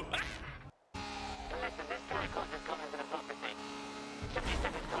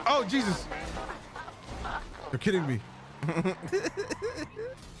 Oh Jesus! You're kidding me.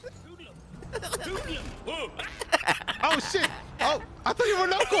 Oh shit! Oh, I thought you were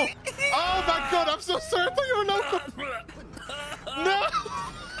local. Oh my god, I'm so sorry. I thought you were local. No!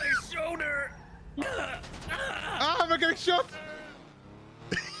 My shoulder. Ah, am I getting shot?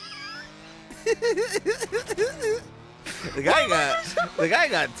 The guy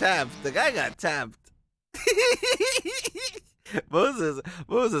got tapped. The guy got tapped. Moses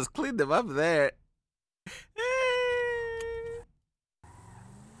cleaned him up there.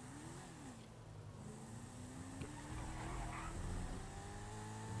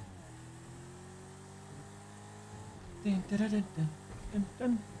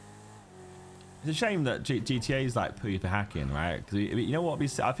 It's a shame that GTA's like put you for hacking, right? Because you know what?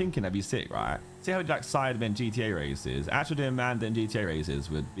 I'm thinking that'd be sick, right? See how we like sidemen GTA races, actually doing MANDEM GTA races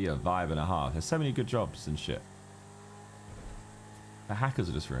would be a vibe and a half. There's so many good jobs and shit. The hackers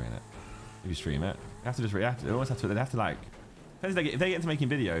are just ruining it. If you stream it, they have to just they always have to. They have to like. If they get into making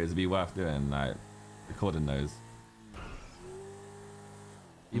videos, it'd be worth doing like recording those.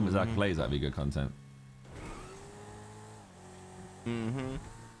 Even Berserk plays that'd be good content.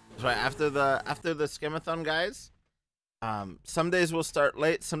 That's right. After the scamathon, guys. Some days we'll start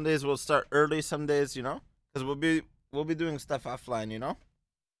late. Some days we'll start early. Some days, you know, because we'll be doing stuff offline, you know.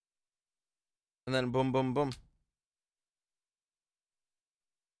 And then boom, boom, boom.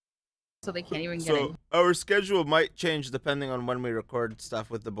 So they can't even get So our schedule might change depending on when we record stuff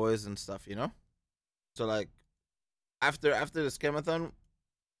with the boys and stuff, you know. So like after the scamathon,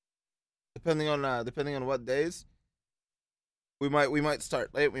 depending on what days, we might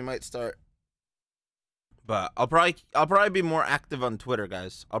start late. We might start. But I'll probably be more active on Twitter,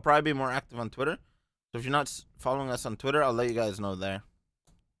 guys. I'll probably be more active on Twitter. So if you're not following us on Twitter, I'll let you guys know there.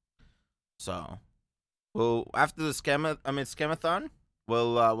 So, after the scamathon,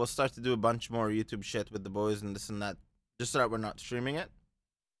 we'll start to do a bunch more YouTube shit with the boys and this and that, just so that we're not streaming it.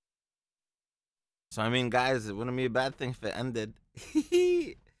 So I mean, guys, it wouldn't be a bad thing if it ended.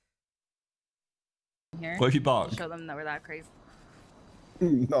 Here. What if you bark? Show them that we're that crazy.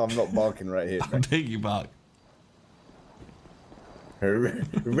 No, I'm not barking right here. I think you bark.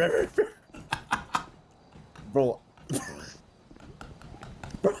 Bro.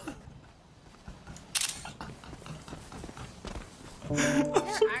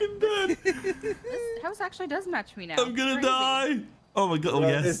 house actually does match me now. I'm gonna Crazy. die. Oh my god. Oh Like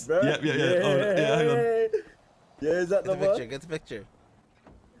yes. this, bro? Yep. Oh, yeah. Hang on. Yeah, is that the one? Get the picture.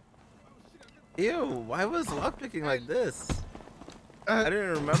 Ew, why was lockpicking like this? I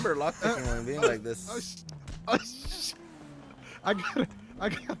didn't remember lockpicking being like this. I got it. I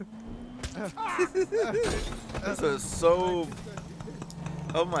got it. This is so...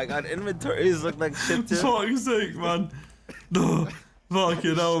 Oh my god, inventories look like shit too. For fuck's sake, man. No.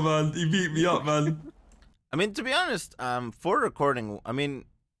 Fucking hell, man. He beat me up, man. I mean, to be honest, for recording, I mean,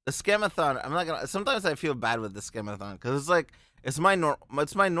 the scamathon, I'm not gonna... Sometimes I feel bad with the scamathon, because it's like, it's my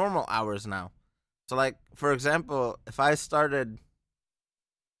normal hours now. So like, for example, if I started...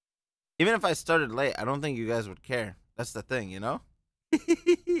 Even if I started late, I don't think you guys would care. That's the thing, you know?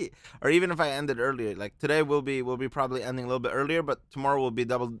 Or even if I ended earlier, like today we'll be probably ending a little bit earlier, but tomorrow will be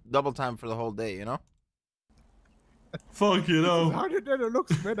double time for the whole day, you know? Fuck you know. How did that look,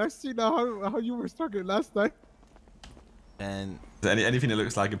 man? I see now how you were struggling last night. And anything that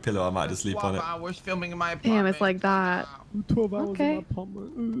looks like a pillow, I might just sleep on it. 12 hours filming in my apartment. Damn, it's like that. 12 hours Okay. in my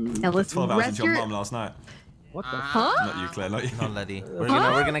apartment. Now let's 12 hours rest into your your... mum last night. What the Huh? Not you, Claire. Not you. No, Letty. We're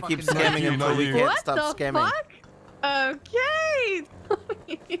gonna keep scamming until we can't What stop the scamming. fuck? Okay.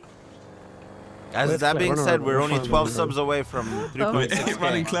 As that being said, we're only 12 subs away from 3.6K.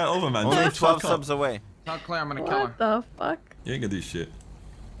 Running Claire over, man. Only Shut 12 up. subs away. Tell Claire I'm gonna kill her. What the fuck? You ain't gonna do shit.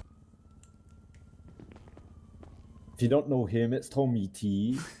 If you don't know him, it's Tommy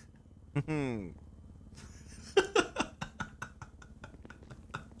T.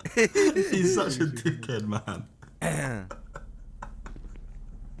 He's such a dickhead, man.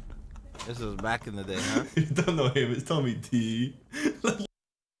 This was back in the day, huh? You don't know him, it's Tommy T.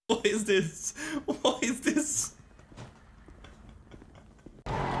 What is this? What is this?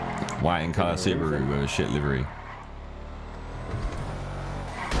 White and colour Subaru with a shit livery.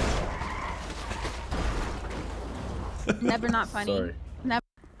 Never not funny. Sorry. Never.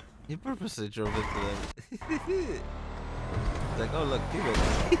 You purposely drove it to them. It's like, oh look, keep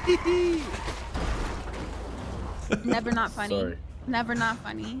it. Never not funny. Sorry. Never not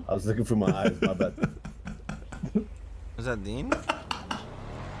funny. I was looking through my eyes, my bad. Was that Dean?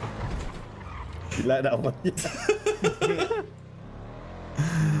 You like that one?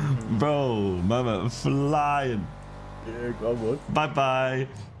 Bro, mama, flying. Yeah, come on. Bye bye.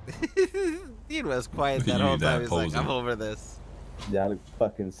 Dean was quiet that You whole that time. He's like, posing. I'm over this. Yeah, I look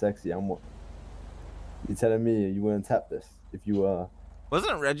fucking sexy. I'm what? You telling me you wouldn't tap this if you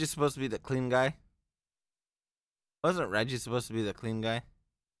Wasn't Reggie supposed to be the clean guy? Wasn't Reggie supposed to be the clean guy?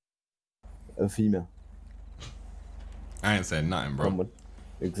 a female? I ain't saying nothing, bro. Come on.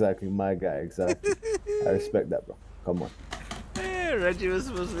 Exactly, my guy. Exactly. I respect that, bro. Come on. Hey, Reggie was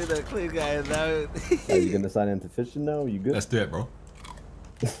supposed to be the clean guy, and now. Are you gonna sign into fishing now? You good? Let's do it, bro.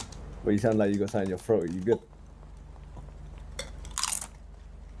 Well, you sound like you got something in your throat. You good?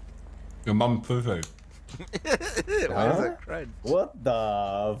 Your mum poo-poo. Huh? What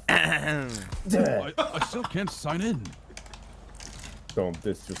the? I still can't sign in. Don't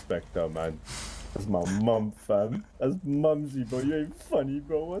disrespect her, man. That's my mum, fam. That's mumsy, bro. You ain't funny,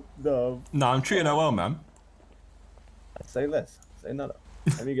 bro. What the? No, I'm treating her well, man. Say less. Say nada.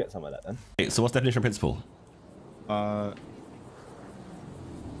 Let me get some of that then. Hey, so what's the definition of principal?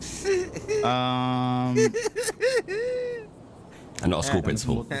 And not a school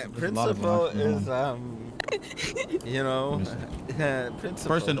principal. Principal is you know, principal.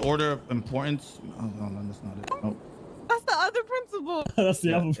 First in order of importance. Oh no, that's not it. Oh. That's the other principal. That's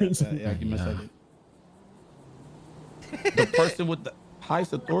the other principal. Yeah, you missed that. The person with the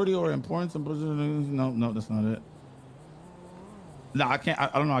highest authority or importance and position. No, that's not it. No, I can't. I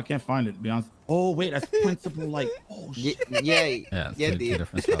don't know. I can't find it. To be honest. Oh wait, that's principal. Like, oh shit. Yeah, two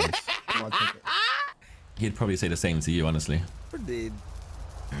different spells. He'd probably say the same to you, honestly. Indeed.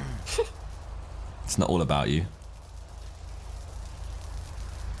 It's not all about you.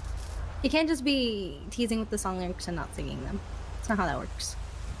 You can't just be teasing with the song lyrics and not singing them. That's not how that works.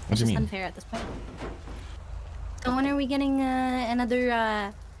 What It's do you just mean? unfair at this point. So when are we getting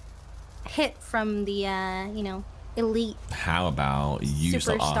another hit from the, you know, elite? How about you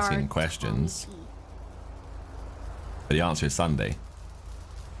start Superstar asking questions? But the answer is Sunday,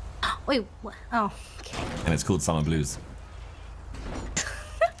 Wait, what? Oh, okay. and it's called Summer Blues.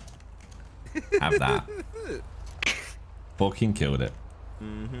 Have that. Fucking killed it.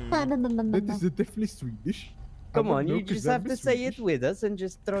 That is definitely Swedish. Come I on, don't know, you 'cause just I'm have to a say it with us and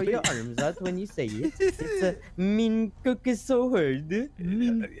just throw your arms out when you say it. It's a min cook is so hard.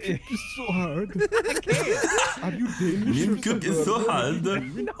 Min cook is so hard. Are you Danish? Min or cook is so something? hard.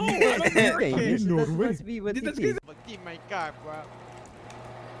 No, I'm not Danish. That Norway. must be what it is. Keep my car, bro.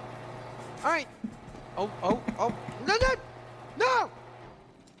 Alright. Oh, oh, oh. No, no, no!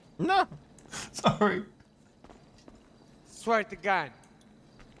 No! Sorry. Swear to God.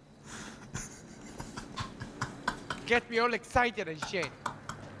 Get me all excited and shit.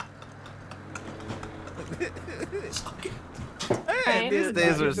 Hey, these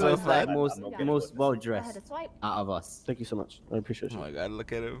days were so like fun. most well dressed out of us. Thank you so much. I appreciate you. Oh my god,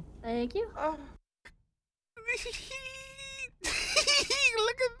 look at him. Thank you.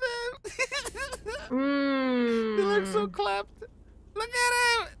 Look at them. Mm. He looks so clapped. Look at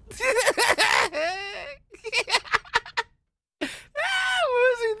him. What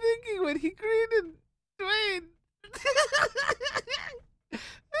was he thinking when he created Dwayne?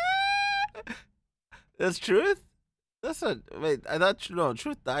 That's Truth? That's not. Wait, I thought. No,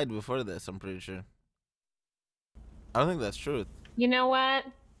 Truth died before this, I'm pretty sure. I don't think that's Truth. You know what?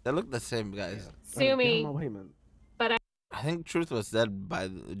 They look the same, guys. Sue me. But I think Truth was dead by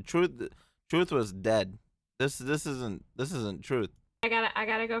the Truth was dead. This isn't Truth. I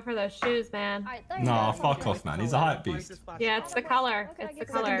gotta go for those shoes, man. Nah, fuck off, man. He's a hype beast. Yeah, it's the color. It's the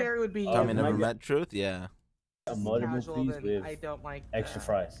color. would be. Tommy never met Truth. Yeah. A multiple please with I don't like extra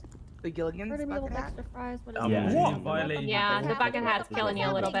fries. the Gilligan's bucket hat. Extra fries. What is Yeah. What? Yeah, the bucket hat's killing you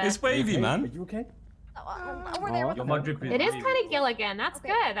a little bit. It's wavy, man. Are you okay? It is kind of Gilligan. That's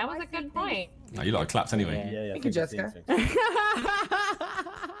good. That was a good point. No, you lot are clapped anyway. Yeah. Thank you, Jessica.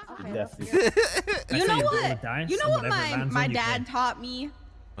 Definitely. You know what? You know what my dad taught me?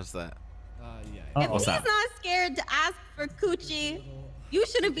 What's that? If What's he's that? not scared to ask for coochie, you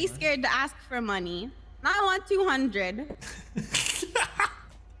shouldn't be scared to ask for money. And I want 200.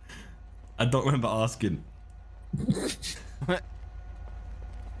 I don't remember asking. What?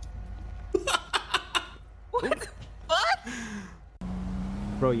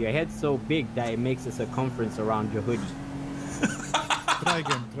 Bro, your head's so big that it makes a circumference around your hoodie. Try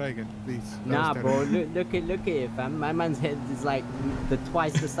again, please. Nah, bro, look at it, fam. My man's head is like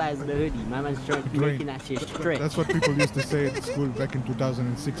twice the size of the hoodie. My man's trying to making that shit straight. That's what people used to say at school back in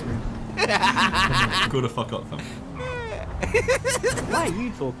 2006, man. Go the fuck up, fam. Why are you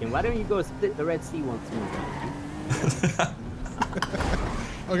talking? Why don't you go split the Red Sea once more?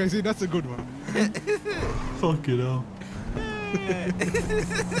 Okay, see, that's a good one. Fucking hell.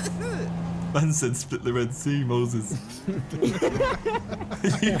 Man said split the Red Sea, Moses.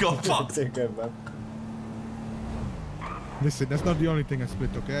 You got fucked. Listen, that's not the only thing I split,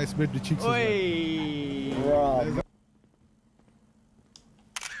 okay? I split the cheeks as well.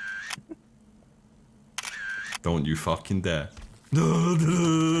 Don't you fucking dare.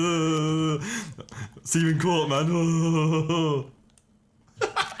 See you in court, man.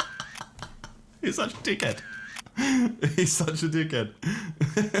 He's such a dickhead. He's such a dickhead.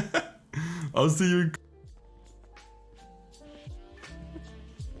 I'll see you in...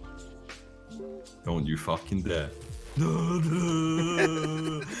 Don't you fucking dare.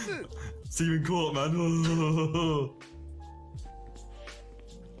 See you in court, man.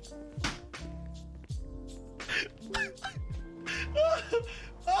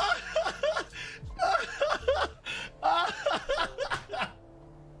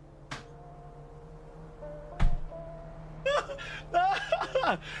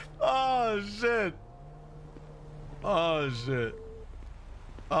 Oh shit! Oh shit!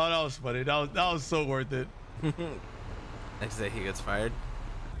 Oh, that was funny. That was so worth it. Next day he gets fired.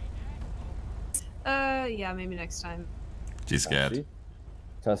 Yeah, maybe next time. She's scared.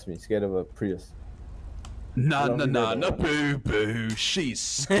 Trust me, scared of a Prius. Nah, boo boo. She's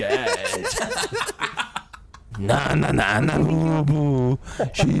scared. Nah, boo boo.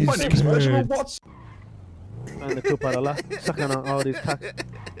 She's My name's scared. What's And the Kuparala, sucking on all these cocks.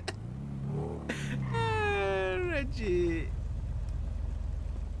 Reggie.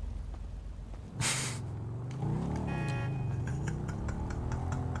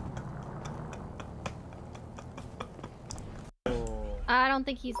 I don't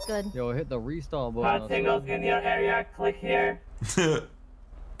think he's good. Yo, hit the restart button. Hot singles in your area, click here.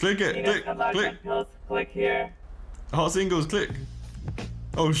 Click it, click. Click here. Hot singles, click.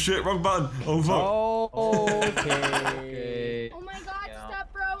 Oh shit, wrong button. Oh fuck. Oh, okay. Oh my god,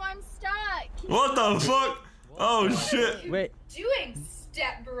 stop, bro. I'm stuck. What the fuck? Oh shit. Wait. Doing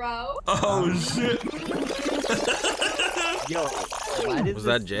step, bro. Oh shit. Yo, why did Was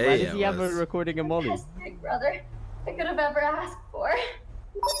that Jay? Why does Yeah, he have a was. recording of Molly? Big brother I could have ever asked for.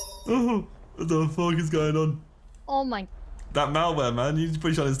 Oh, what the fuck is going on? Oh my. That malware, man. You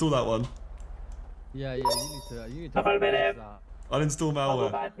pretty sure uninstall that one. Yeah, you need to. You need to. Uninstall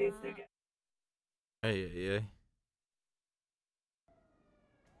malware. Hey.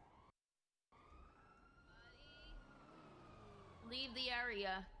 Leave the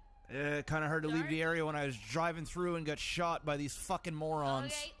area. Kind of hard to leave the area when I was driving through and got shot by these fucking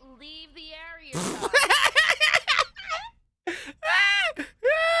morons. Okay, leave the area.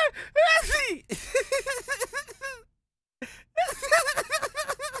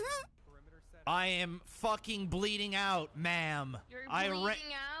 I am fucking bleeding out, ma'am. You're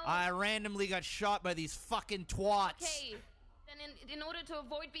bleeding out? I randomly got shot by these fucking twats. Okay, then in order to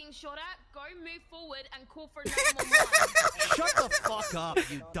avoid being shot at, go move forward and call for 911. Shut the fuck up,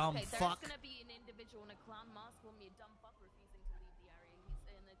 you dumb okay, fuck. There's gonna be an individual in a clown mask calling me a dumb fuck refusing to leave the area. He's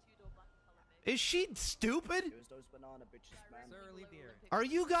in a two-door black color vehicle. Is she stupid? Those banana bitches, man. Sir, leave the area. Are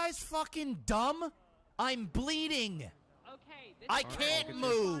you guys fucking dumb? I'm bleeding. Okay, I can't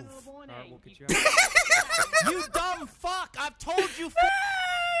move. We'll get you You dumb fuck! I've told you.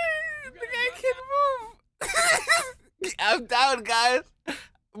 The guy can move. I'm down, guys.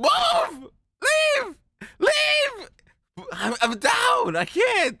 Move! Leave! Leave! I'm down. I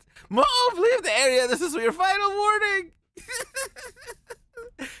can't. Move! Leave the area. This is your final warning.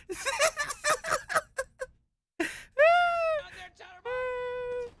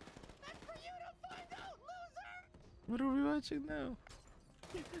 What are we watching now?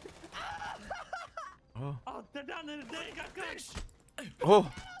 Oh. Oh, they're down there. They got guns.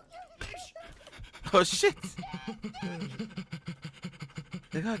 Oh. Oh shit.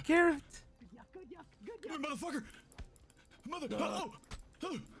 They got Garrett. Come here, motherfucker. Mother. Oh.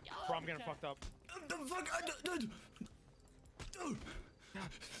 Bro, I'm getting fucked up. The fuck?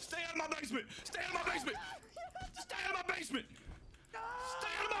 Stay out of my basement. Stay out of my basement. Stay out of my basement.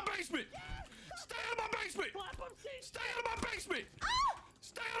 Stay out of my basement. Stay out of my basement. Stay out of my basement.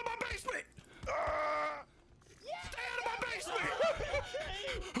 Stay out of my basement. Stay out of my basement.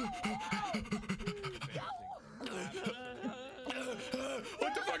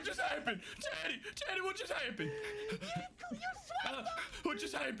 What the fuck just happened? Daddy, what just happened? What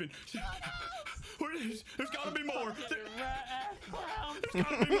just happened? There's gotta be more. There's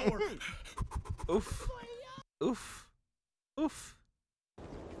gotta be more. Oof. Oof. Oof.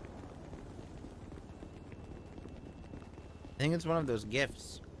 I think it's one of those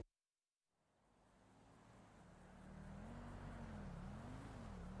gifts.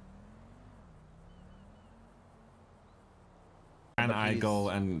 Can I go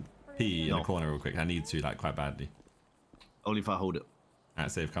and pee in the corner real quick? I need to, like, quite badly. Only if I hold it.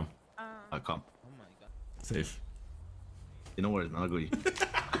 Alright, safe, come. I come. Oh my god. Safe. You know where it's not good.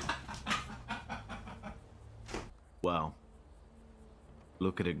 Wow.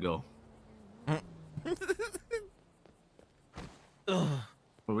 Look at it go.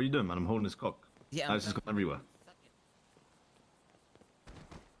 What are you doing, man? I'm holding this cock. Yeah. Now it's just gone everywhere.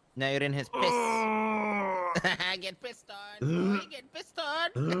 Now you're in his piss. Get pissed on. Get pissed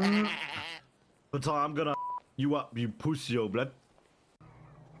on. But I'm gonna you up, you pussy, yo, blood.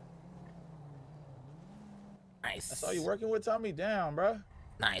 Nice. I saw you working with Tommy. Damn, bro.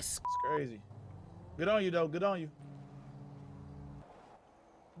 Nice. It's crazy. Good on you, though. Good on you.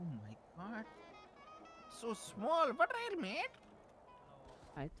 Oh my god. So small. What are you, mate?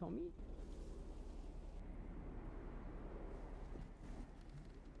 Hi, Tommy.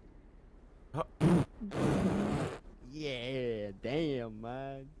 Yeah, damn,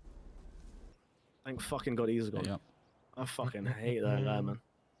 man. Thank fucking God he's gone. Yeah. I fucking hate that guy, man.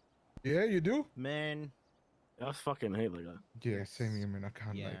 Yeah, you do? Man. I fucking hate that guy. Yeah, same here, man. I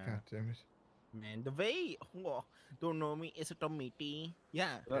can't, Yeah. like, God damn it. Man, the way don't know me is a tomati.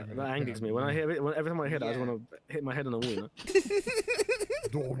 Yeah. That angers me. When I hear it, every time I hear that, I just want to hit my head on the wall.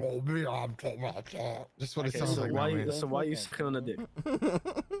 Don't know me, I'm tomato. That's what it Okay, sounds so like. why, now, man. so why are you sucking on a dick?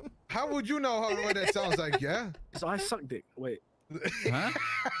 How would you know what that sounds like, yeah? So I suck dick. Wait. Huh?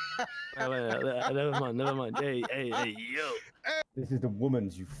 Wait, never mind. Hey, yo. This is the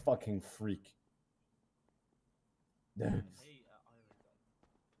woman's, you fucking freak.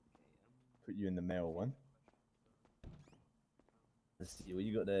 Put you in the male one. Let's see what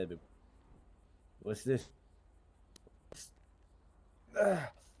you got there, babe. What's this?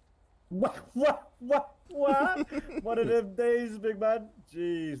 What? One of them days, big man.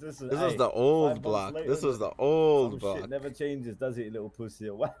 Jeez, this is the old block. This was the old block. Shit never changes, does it, little pussy?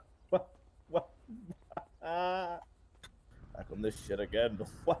 What? Back on this shit again.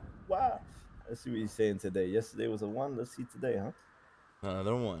 What? Let's see what he's saying today. Yesterday was a 1. Let's see today, huh?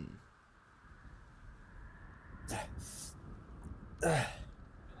 Another 1.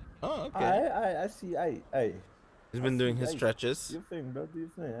 Oh, okay. I see. Hey. He's been doing his stretches. Do your thing, bro. Do your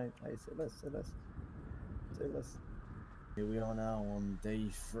thing. Hey, say less. Here we are now on day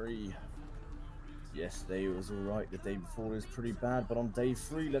 3. Yesterday was alright. The day before was pretty bad, but on day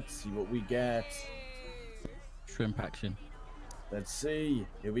 3, let's see what we get. Shrimp action. Let's see.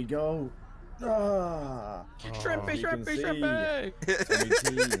 Here we go. Ah, Shrimpy, you can shrimpy, see shrimpy. Tommy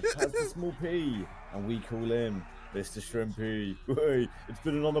T has the small P, and we call him Mr. Shrimpy. Hey, it's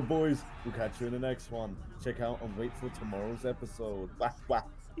been an honor, boys. We'll catch you in the next one. Check out and wait for tomorrow's episode. Wah, wah.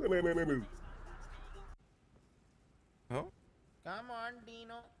 Oh, Come on,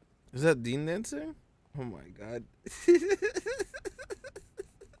 Dino. is that Dean dancing? Oh my god.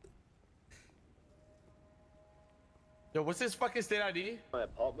 Yo, what's his fucking state ID? My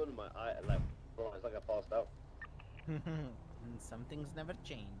apartment, my eye, like, bro, it's like I passed out. Some things never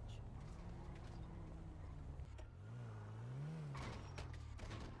change.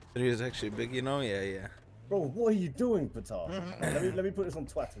 He was actually big, you know? Yeah, yeah. Bro, what are you doing, Patar? let me put this on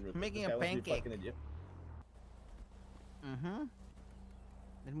Twitter real quick. Making okay? a I want to be pancake. fucking idiot.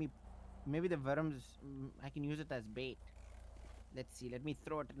 Let me. Maybe the worms. I can use it as bait. Let's see. Let me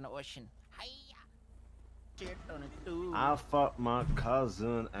throw it in the ocean. Hiya! Shit on it too. I fucked my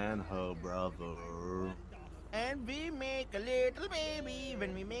cousin and her brother. And we make a little baby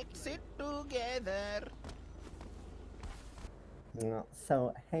when we mix it together.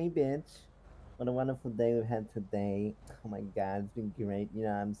 So, hey, bitch. What a wonderful day we've had today. Oh my god, it's been great. You know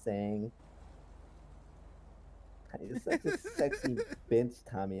what I'm saying? You're such a sexy bitch,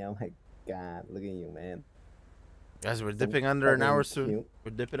 Tommy. Oh my god, look at you, man. Guys, we're So dipping under an hour fucking soon. cute.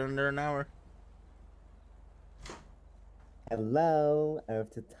 We're dipping under an hour. Hello, Earth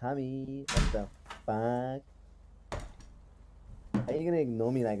to Tommy. What the fuck? Are you gonna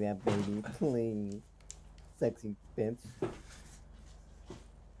ignore me like that, baby? Please. Sexy bitch.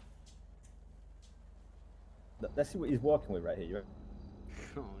 Let's see what he's working with right here. You ready?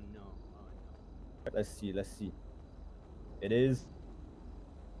 Oh no. Let's see. Let's see. It is.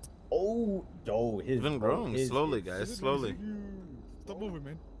 Oh, yo, his. It's been growing slowly, guys. Slowly. Stop moving,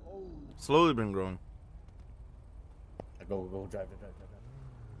 man. Slowly been growing. Go, drive.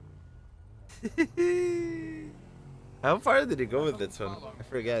 How far did he go with this one? I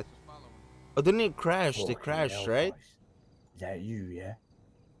forget. Oh, didn't it crash? They Fucking crashed, hell, right? guys. Is that you, yeah?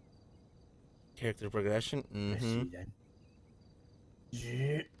 Character progression. Let's Mm-hmm. see then.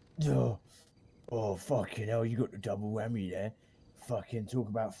 Yeah. Oh, fucking hell, you got the double whammy there. Fucking talk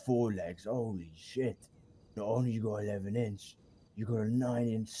about 4 legs. Holy shit. Not only you got 11-inch, you got a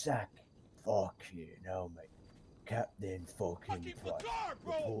 9-inch sack. Fucking hell, mate. Captain fucking Price.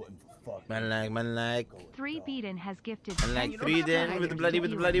 Reporting for fucking. Man like. 3 Beaten has gifted. And like 3 then with the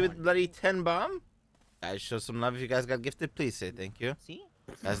bloody 10 bomb. Guys, show some love if you guys got gifted. Please say thank you. See?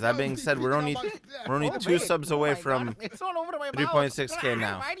 As that being said, we're only 2 subs away from It's all over my 3.6k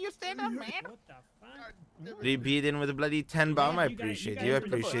now. Why do you stand up, man? 3 beat in with a bloody 10 bomb. I appreciate you. I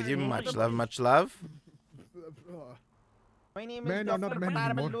appreciate you. Much love, much love. My name Man, is no, not man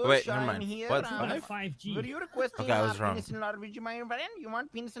anymore. Wait, never mind. Here, What? 5G. Were you requesting Okay, I was wrong. penis enlargement, my friend? You want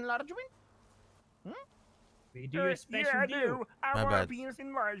penis enlargement? We do a special yeah, I deal. do. I My want bad. penis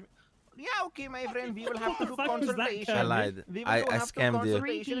enlargement. Yeah, okay, my friend. We will have to do fuck was that, consultation. I lied. We will I have to scammed you.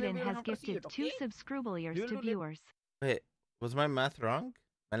 3 consultation and Beaten we will has have to see gifted it, 2 okay? subscribers You'll to do viewers. Wait, was my math wrong?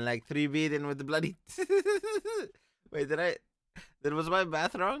 Man, like 3 beat in with the bloody. Wait, was my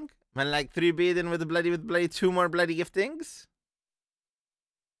math wrong? Man, like 3 beat in with the bloody 2 more bloody giftings.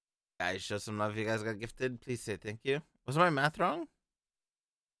 Guys, show some love if you guys got gifted. Please say thank you. Was my math wrong?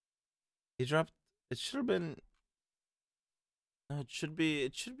 He dropped. It should have been. No, it should be.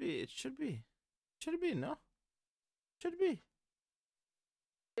 Should be. No. Should be.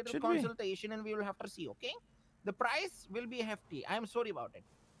 Should be. Consultation and we will have to see, okay? The price will be hefty. I'm sorry about it.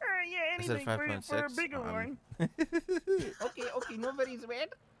 Yeah, I said anything for a 5.6. bigger one. Okay, no worries, man.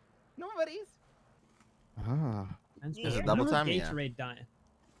 No worries. Ah. Is it double time? Yeah. Gatorade diet.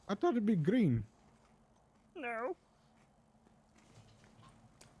 I thought it'd be green. No.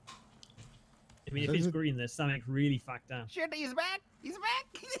 I mean, if it's green, there's something really fucked up. Shit, he's back. He's back.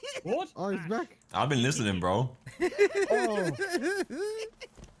 What? Oh, he's back. I've been listening, bro. Oh.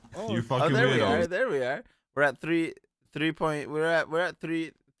 You fucking there weirdo. we are. There we are. We're at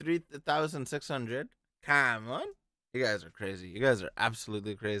 3,600. Come on. You guys are crazy. You guys are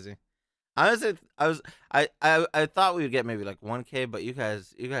absolutely crazy. Honestly, I thought we would get maybe like 1K, but you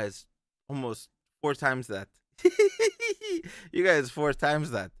guys almost 4 times that. You guys 4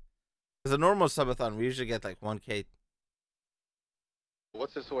 times that. Because a normal subathon, we usually get like 1K.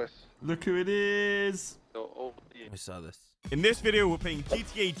 What's this OS? Look who it is. So, We saw this. In this video, we're playing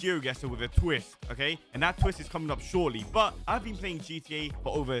GTA GeoGuessr with a twist, okay? And that twist is coming up shortly. But I've been playing GTA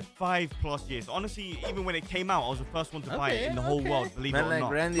for over 5+ years. Honestly, even when it came out, I was the first one to buy it in the whole world, believe it or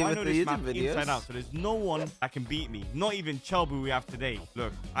not. So I know this map inside out, so there's no one that can beat me. Not even Chubb, who we have today.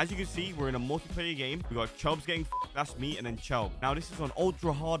 Look, as you can see, we're in a multiplayer game. We got Chubb's getting f***ed, that's me, and then Chubb. Now, this is on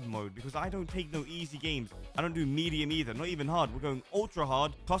ultra hard mode because I don't take no easy games. I don't do medium either, not even hard. We're going ultra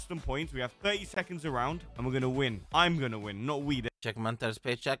hard, custom points. We have 30 seconds around, and we're gonna win. I'm gonna win, not we. Check Mantar's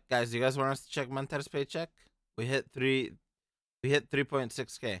paycheck, guys. You guys want us to check Mantar's paycheck? We hit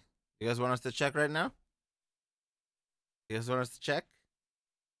 3.6k. You guys want us to check right now? You guys want us to check?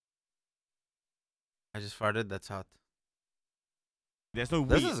 I just farted. That's hot. There's no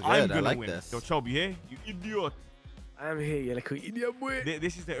this we. Is good. I'm gonna I like win. this. Yo, Chubb, you here? You idiot. I'm here, you little idiot boy.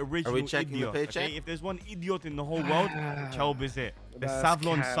 This is the original Are we checking idiot. The paycheck? Okay? If there's one idiot in the whole world, Chubb is it. The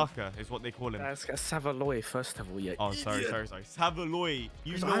Savlon sucker is what they call him. That's Savaloy, first of all. Yeah. Oh, sorry. Savaloy.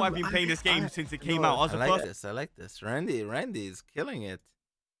 You know I've been playing this game since it came out. I like this. I like this. Randy is killing it.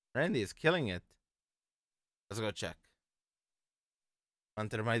 Randy is killing it. Let's go check.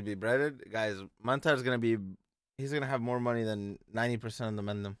 Mantar might be breaded. Guys, Mantar's gonna be... He's gonna have more money than 90% of the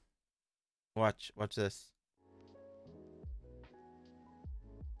Mendem. Watch this.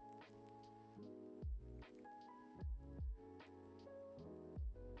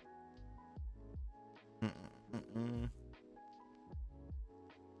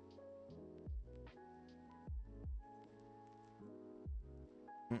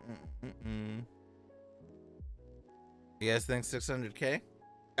 You guys think 600k?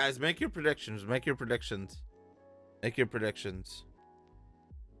 Guys, make your predictions. Make your predictions. Make your predictions.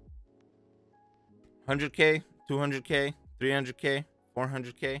 100k, 200k, 300k,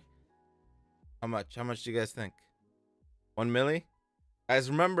 400k. How much? How much do you guys think? 1 milli? Guys,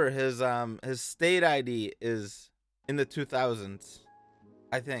 remember his state ID is in the 2000s.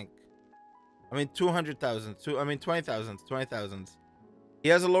 I think. I mean 200,000. I mean 20,000. 20,000. He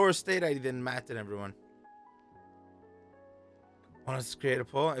has a lower state ID than Matt and everyone. Want us to create a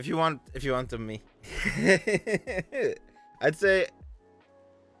poll? If you want to me. I'd say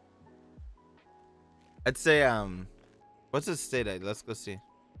what's his state ID? Let's go see.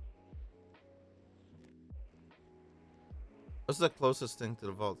 What's the closest thing to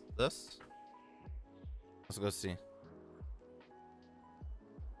the vault? This? Let's go see.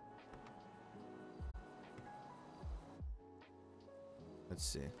 Let's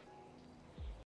see.